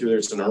you drive through,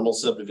 there's a normal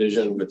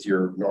subdivision with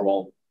your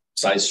normal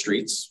size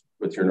streets,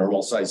 with your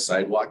normal size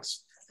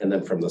sidewalks. And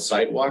then from the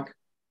sidewalk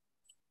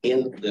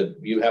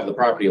you have the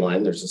property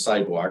line, there's a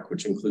sidewalk,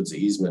 which includes the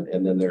easement.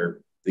 And then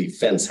the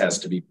fence has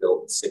to be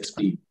built 6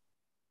 feet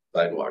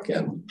sidewalk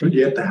in. But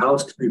yet the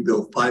house can be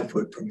built 5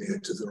 foot from the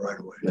edge of the right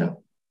of way.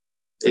 No,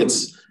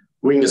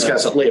 we can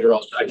discuss it later.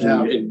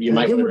 You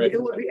might.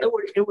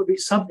 It would be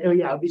something.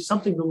 Yeah, it'd be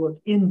something to look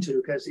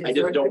into, because I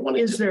just don't want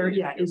it. Is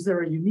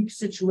there a unique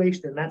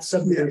situation in that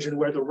subdivision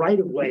where the right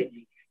of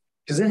way?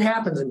 Because it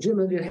happens, and Jim,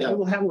 it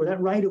will happen where that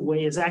right of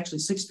way is actually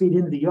 6 feet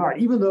into the yard,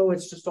 even though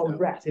it's just on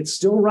grass. It's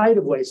still right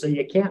of way, so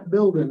you can't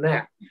build in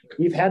that.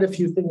 We've had a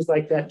few things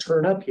like that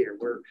turn up here,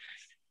 where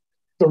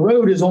the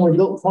road is only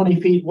built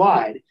 20 feet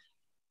wide,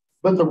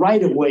 but the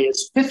right of way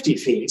is 50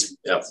 feet.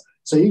 Yep.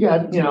 So you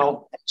got,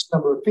 X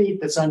number of feet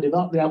that's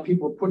undeveloped. Now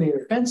people are putting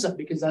their fence up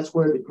because that's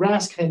where the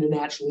grass kind of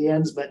naturally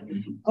ends. But,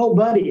 oh,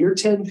 buddy, you're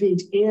 10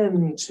 feet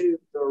into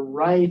the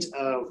right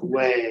of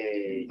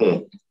way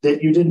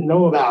that you didn't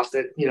know about.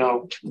 That,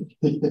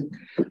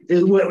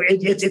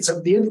 it's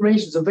the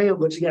information's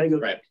available, but you got to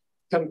go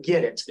come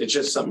get it. It's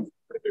just something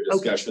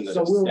discussion that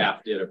so we'll-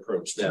 staff did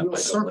approach them. We'll I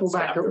don't circle want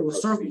staff back, to we'll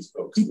approach circle, these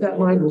folks. keep that in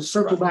mind, we'll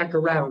circle back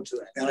around to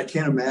that. And I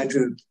can't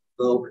imagine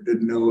the developer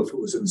didn't know if it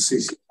was in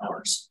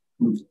CCRs.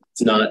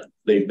 It's not,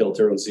 they built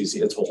their own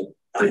CC, it's whole.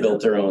 They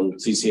built their own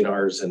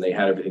CCNRs and they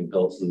had everything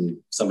built, and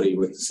somebody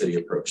with the city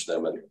approached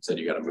them and said,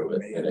 you got to move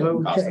it. And it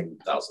cost them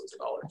thousands of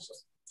dollars. So.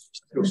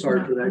 So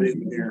sorry for that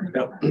engineer.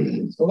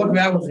 So look,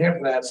 I wasn't here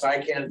for that, so I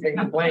can't take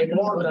the blame.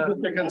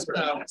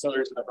 So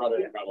there's no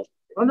problem.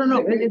 Oh,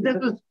 no.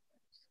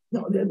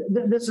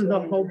 This is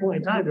the whole point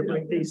in time to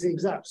bring these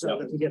things up so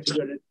that we get to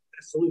good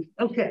solution.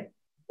 Okay.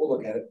 We'll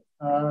look at it.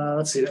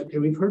 Let's see. Okay,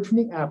 we've heard from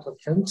the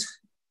applicant.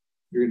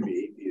 You're gonna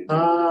be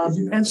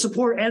and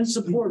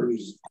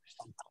supporters.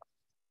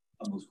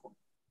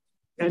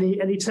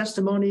 Any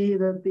testimony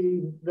that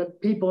the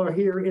people are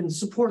here in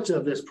support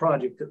of this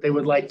project that they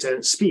would like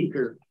to speak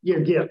or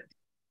give?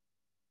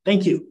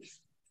 Thank you.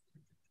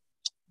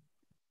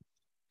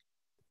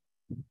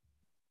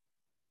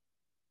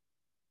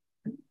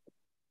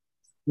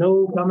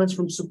 No comments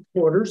from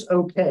supporters.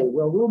 Okay,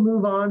 well, we'll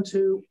move on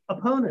to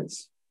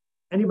opponents.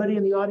 Anybody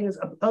in the audience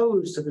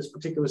opposed to this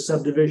particular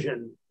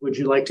subdivision? Would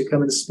you like to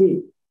come and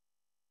speak?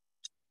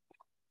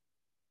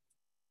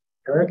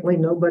 Currently,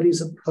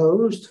 nobody's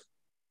opposed.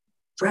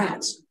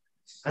 Rats.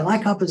 I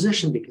like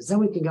opposition because then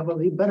we can come up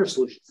with better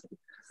solutions.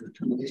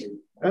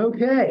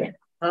 Okay.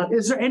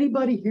 Is there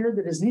anybody here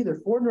that is neither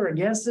for nor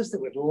against this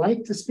that would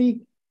like to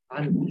speak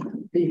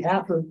on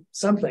behalf of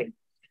something?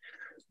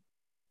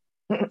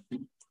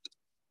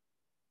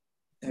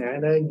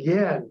 And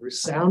again,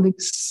 resounding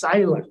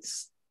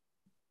silence.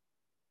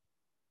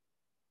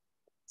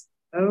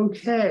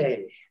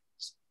 Okay.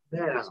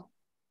 Now.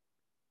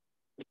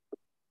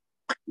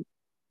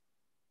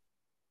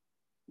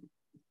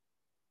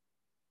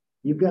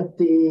 You've got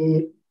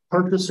the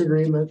purchase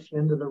agreement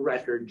into the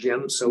record,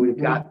 Jim, so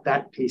we've got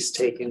that piece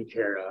taken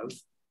care of.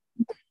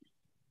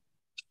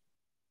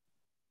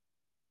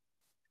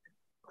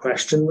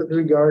 Question with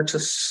regard to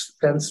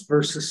fence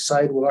versus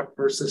sidewalk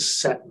versus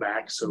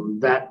setback. So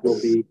that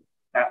can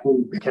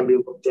be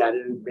looked at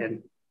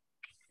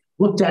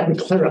and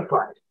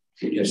clarified.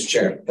 Yes,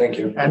 Chair. Thank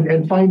you.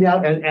 And find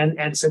out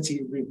and since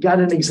we've got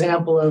an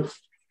example of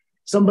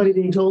somebody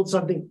being told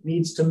something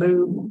needs to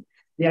move,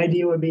 the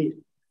idea would be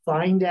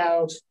find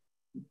out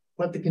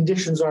what the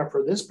conditions are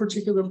for this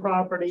particular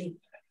property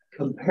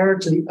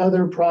compared to the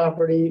other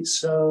property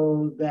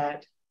so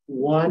that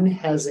one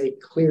has a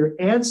clear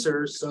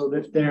answer so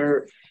that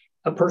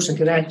a person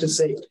can actually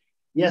say,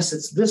 yes,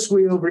 it's this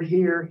way over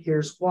here,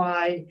 here's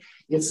why.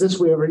 It's this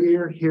way over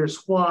here,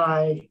 here's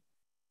why.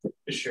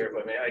 Sheriff,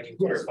 if I may, I can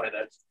clarify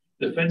that.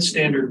 The fence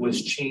standard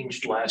was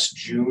changed last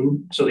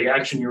June. So the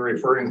action you're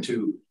referring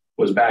to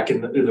was back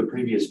in the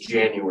previous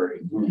January.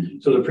 Mm-hmm.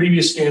 So the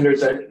previous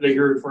standard that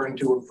you're referring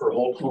to for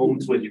whole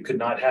homes was you could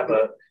not have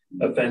a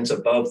fence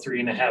above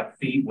 3.5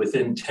 feet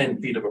within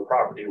 10 feet of a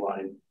property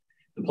line.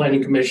 The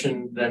Planning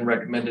Commission then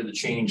recommended the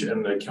change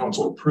and the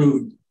council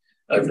approved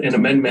an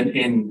amendment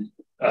in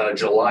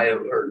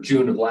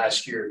June of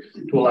last year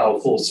to allow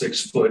a full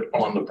 6 foot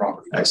on the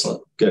property.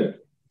 Excellent. Good.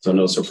 So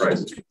no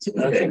surprises.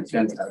 Okay.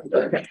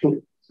 Okay.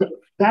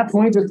 That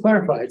point is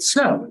clarified.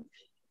 So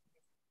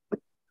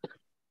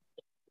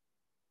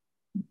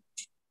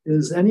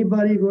is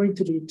anybody going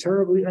to be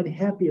terribly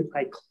unhappy if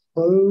I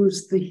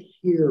close the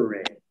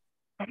hearing?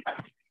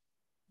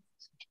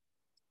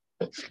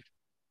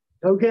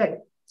 Okay,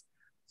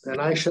 then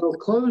I shall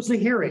close the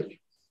hearing.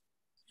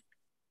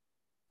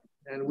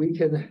 And we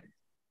can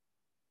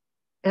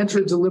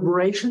enter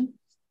deliberation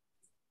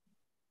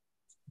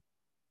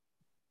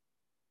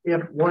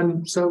if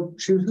one so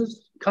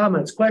chooses.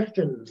 Comments,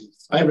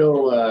 questions? I have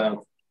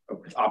no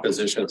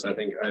opposition. So I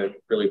think I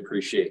really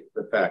appreciate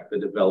the fact the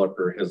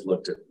developer has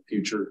looked at the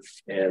future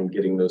and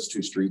getting those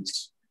two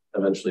streets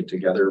eventually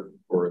together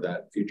for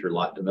that future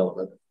lot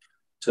development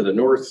to the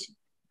north.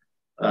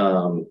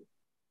 So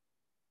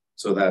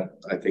that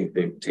I think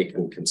they've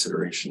taken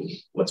consideration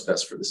what's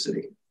best for the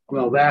city.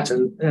 Well, that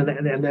and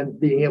then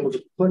being able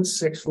to put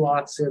 6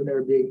 lots in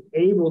there, being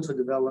able to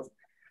develop,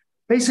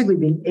 basically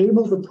being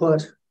able to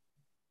put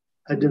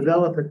a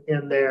development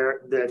in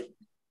there that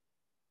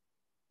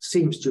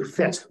seems to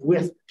fit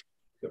with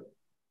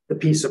the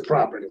piece of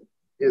property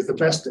is the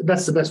best.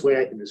 That's the best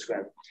way I can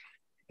describe it.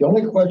 The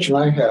only question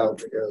I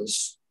have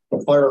is the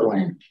fire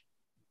lane,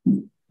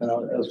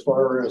 as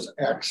far as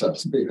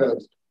access,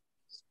 because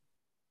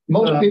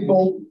most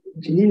people.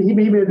 He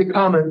made the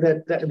comment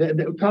that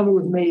the comment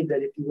was made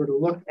that if you were to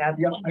look at,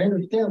 I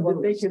understand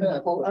what they can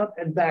pull up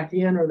and back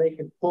in, or they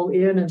can pull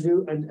in and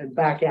do and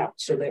back out.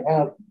 So they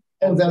have.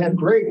 And that's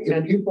great.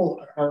 And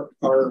people are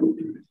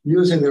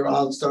using their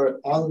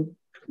on-site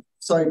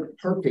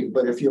parking,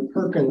 but if you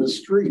park in the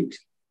street,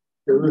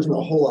 there isn't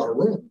a whole lot of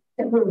room.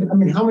 I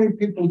mean, how many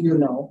people do you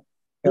know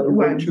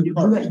have two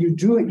cars? You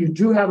do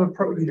have a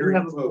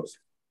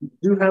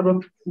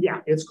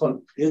yeah, it's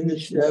called in the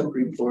staff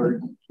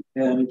report,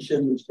 and it's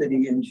in the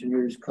city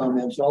engineer's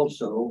comments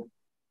also.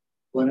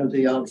 One of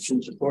the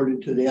options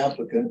supported to the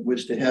applicant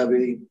was to have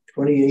a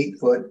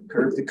 28-foot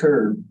curb to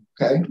curb.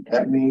 Okay,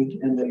 that means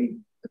in the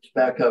let's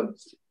back up.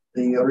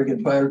 The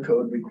Oregon Fire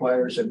Code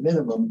requires a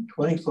minimum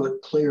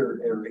 20-foot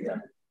clear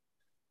area.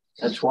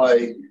 That's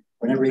why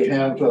whenever you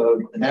have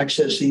an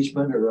access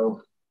easement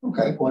or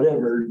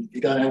whatever,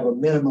 you got to have a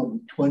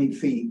minimum 20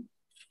 feet.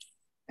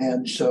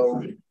 And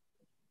so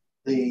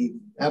the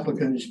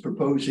applicant is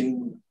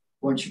proposing,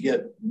 once you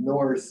get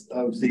north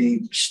of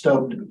the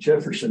stubbed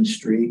Jefferson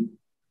Street,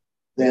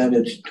 then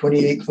it's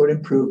 28-foot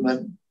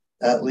improvement.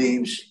 That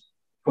leaves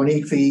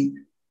 20 feet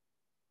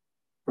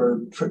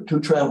for 2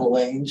 travel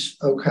lanes.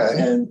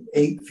 And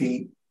 8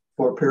 feet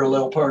for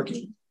parallel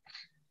parking.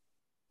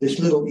 This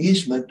little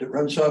easement that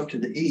runs off to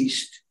the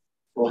east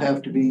will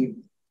have to be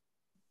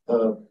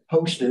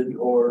posted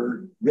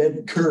or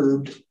red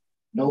curbed,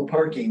 no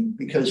parking,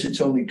 because it's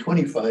only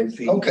 25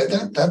 feet.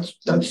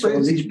 That's so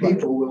these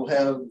people will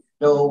have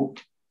no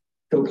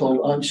so-called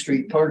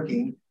on-street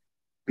parking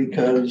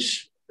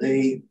because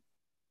they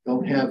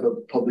don't have a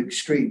public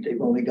street.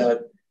 They've only got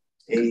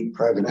a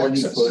private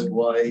 20-foot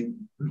wide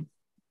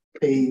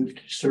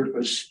paved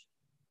surface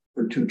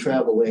for 2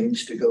 travel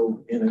lanes to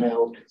go in and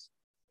out.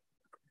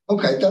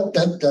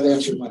 That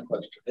answers my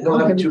question. And they'll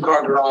have a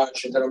 2-car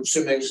garage, and then I'm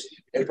assuming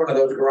in front of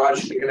those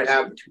garages, you're gonna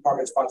have 2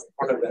 parking spots in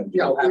front of them.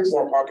 You'll have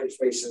 4 parking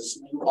spaces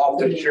off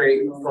the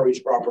street for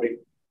each property.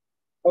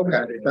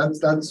 That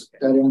answers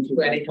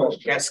When any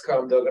guests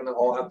come, they're gonna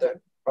all have to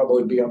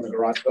probably be on the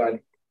garage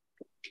side.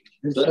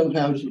 In some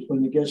houses,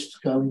 when the guests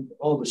come,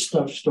 all the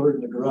stuff stored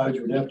in the garage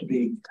would have to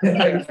be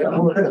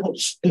somewhere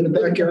else in the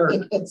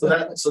backyard.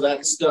 So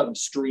that stubbed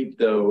street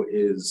though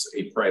is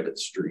a private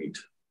street,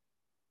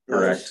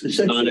 correct? It's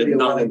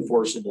not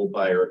enforceable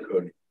by our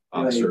code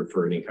officer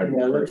for any kind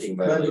of parking violation.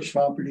 Private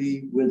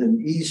property with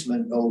an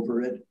easement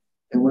over it,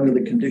 and one of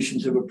the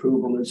conditions of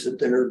approval is that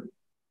there,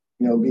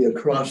 be a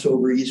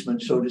crossover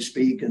easement, so to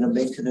speak, and a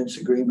maintenance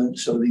agreement.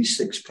 So these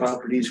 6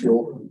 properties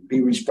will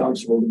be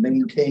responsible to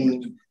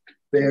maintain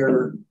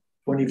their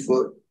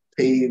 20-foot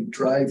paved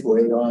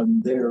driveway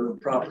on their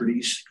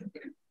properties.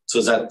 So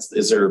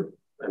is there,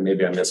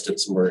 maybe I missed it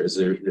somewhere, is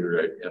there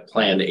a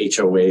planned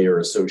HOA or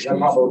association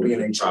probably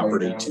an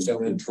property to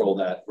control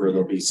that where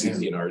there'll be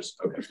CCNRs?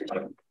 Okay.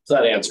 So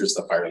that answers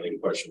the fire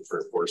lane question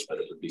for enforcement.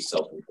 It would be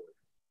self-enforced.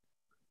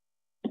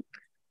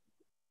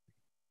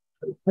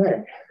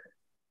 Okay.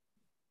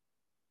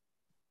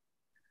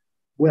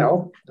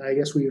 Well, I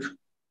guess we've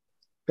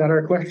got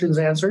our questions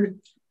answered.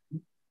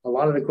 A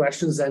lot of the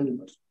questions then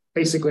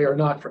basically are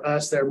not for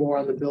us. They're more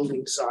on the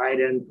building side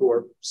and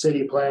for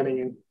city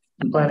planning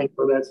and planning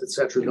permits, et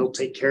cetera. They'll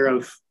take care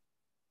of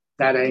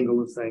that angle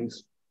of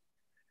things.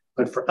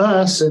 But for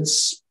us,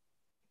 it's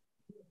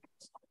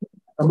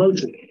a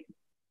motion.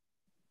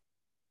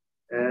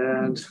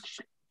 And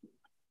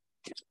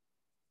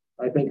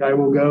I think I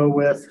will go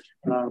with,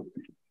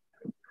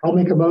 I'll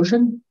make a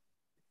motion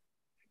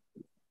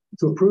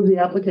to approve the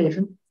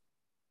application,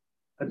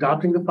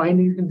 adopting the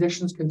finding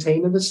conditions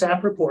contained in the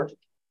staff report,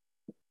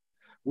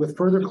 with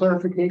further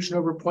clarification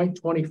over point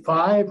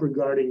 25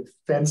 regarding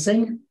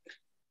fencing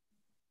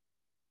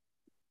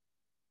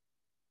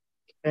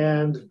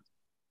and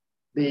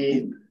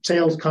the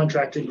sales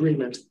contract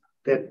agreement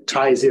that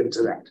ties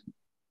into that.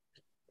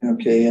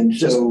 Okay, and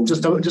so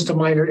just a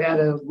minor, add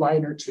a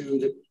line or two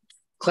that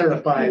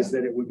clarifies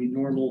that it would be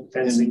normal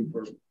fencing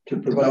for to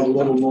provide a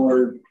little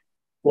more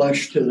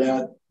flesh to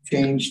that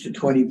change to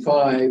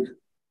 25.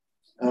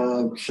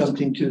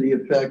 Something to the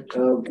effect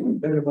of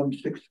minimum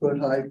 6-foot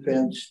high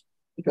fence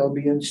shall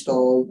be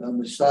installed on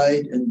the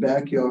side and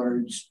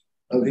backyards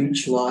of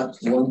each lot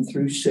 1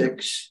 through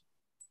 6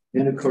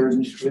 in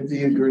accordance with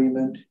the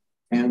agreement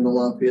and the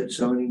Lafayette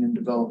zoning and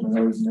development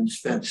ordinance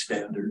fence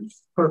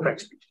standards.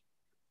 Perfect.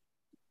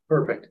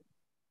 Perfect.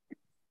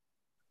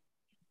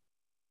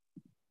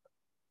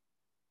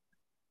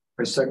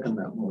 I second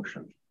that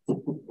motion.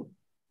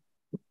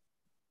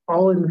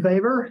 All in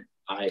favor?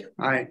 Aye.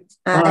 Aye.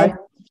 Aye.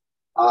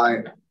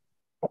 Aye.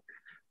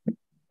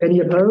 Any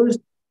opposed?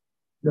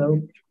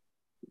 No.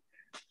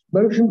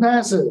 Motion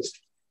passes.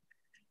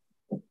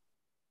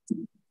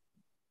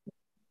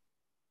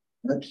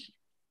 That's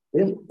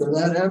it for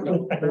that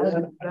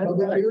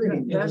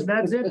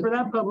That's it for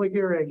that public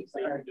hearing.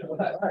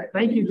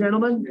 Thank you,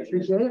 gentlemen.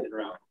 Appreciate it.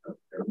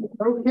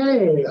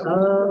 Okay.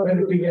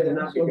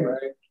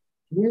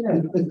 Yeah,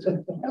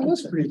 that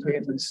was pretty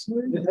famous.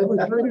 That was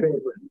very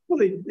famous. Well,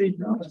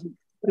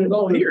 they're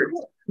all here.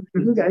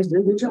 You guys did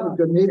a good job.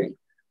 Good meeting.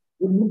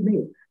 Good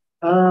meeting.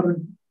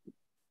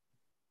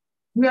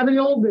 We have any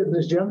old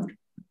business, Jim?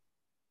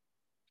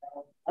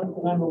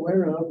 I'm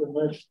aware of,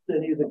 unless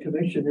any of the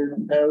commissioners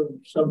have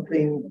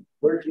something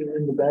lurking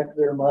in the back of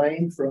their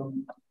mind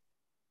from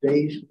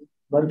days,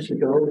 months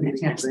ago.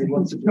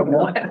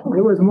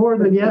 It was more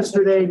than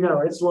yesterday. No,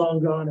 it's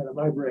long gone out of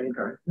my brain.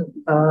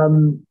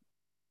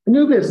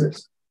 New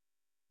business.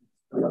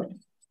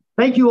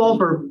 Thank you all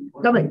for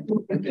coming.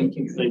 Thank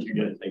you. Thank you,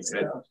 guys. Thanks,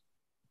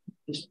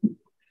 guys.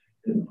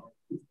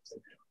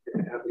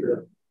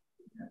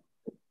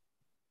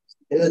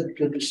 Ed,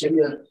 good to see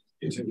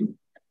you.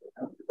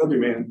 Love you,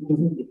 man.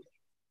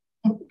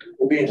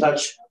 We'll be in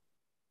touch.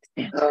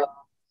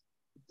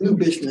 New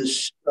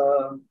business,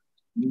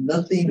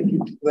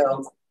 nothing,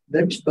 well,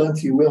 next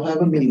month you will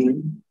have a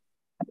meeting.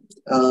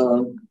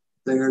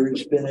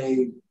 There's been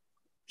a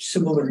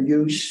similar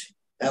use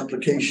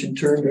application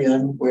turned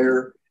in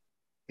where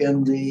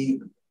in the,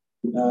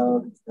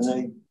 and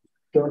I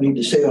don't need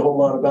to say a whole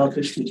lot about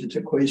this because it's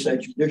a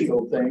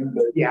quasi-judicial thing,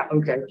 but yeah,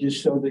 okay.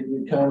 Just so that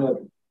you kind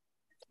of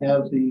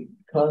have the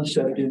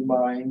concept in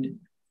mind,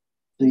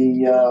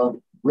 the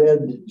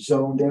red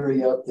zoned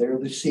area up there,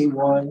 the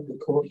C1, the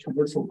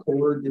commercial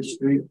core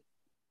district,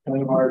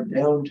 kind of our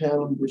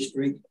downtown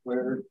district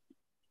where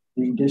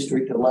the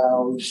district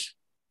allows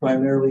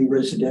primarily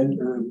resident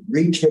or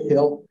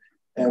retail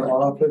and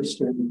office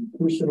and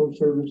personal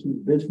services,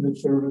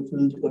 business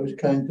services, those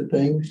kinds of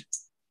things.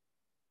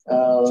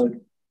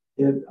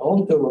 It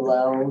also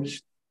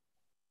allows,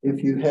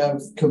 if you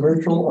have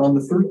commercial on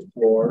the first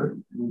floor,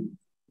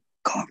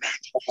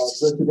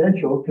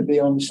 residential could be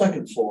on the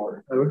second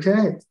floor.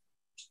 Okay.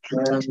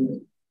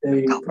 And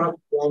a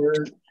property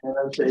owner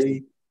has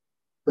a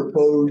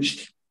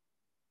proposed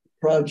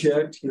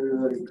project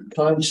or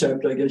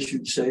concept, I guess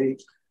you'd say,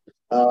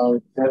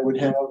 that would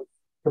have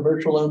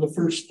commercial on the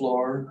first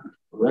floor,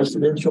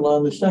 residential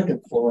on the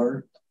second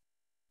floor.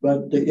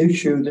 But the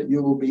issue that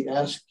you will be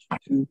asked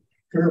to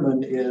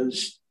determine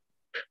is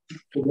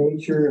the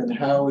nature and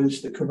how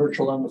is the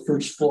commercial on the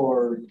first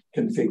floor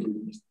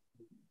configured.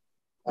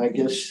 I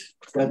guess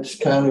that's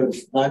kind of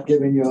not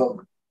giving you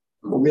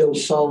a real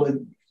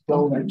solid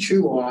bone to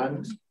chew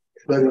on,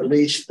 but at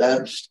least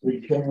that's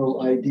the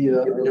general idea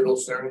of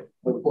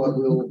what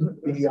will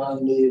be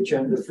on the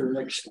agenda for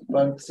next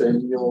month.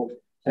 And you'll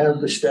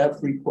have the staff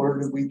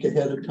report a week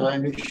ahead of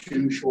time as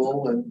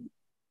usual, and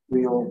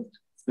we'll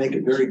make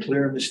it very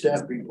clear in the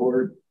staff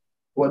report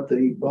what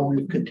the bone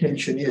of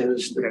contention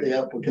is that the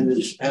applicant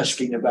is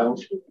asking about.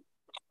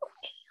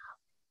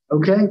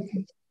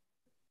 Okay.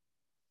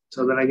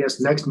 So then I guess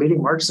next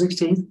meeting, March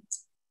 16th.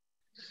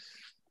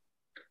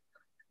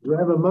 Do I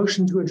have a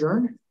motion to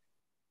adjourn?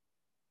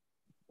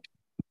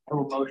 I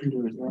will motion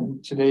to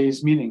adjourn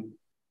today's meeting.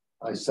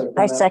 I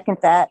second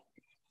that.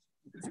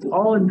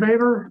 All in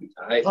favor?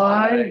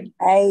 Aye.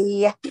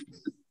 Aye.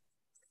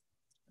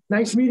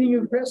 Nice meeting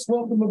you, Chris.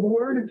 Welcome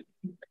aboard.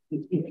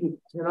 You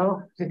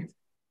know,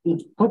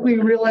 hopefully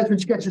you realize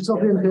what you got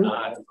yourself into.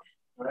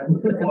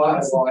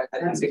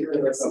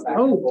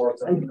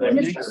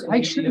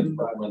 I should have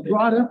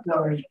brought up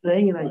the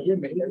thing, and I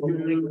didn't.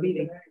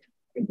 Meeting.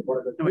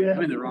 No, wait,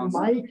 I'm in the wrong.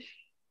 Mike,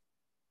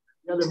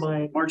 the other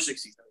Mike. March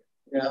 16th.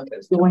 Yeah.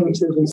 Going to the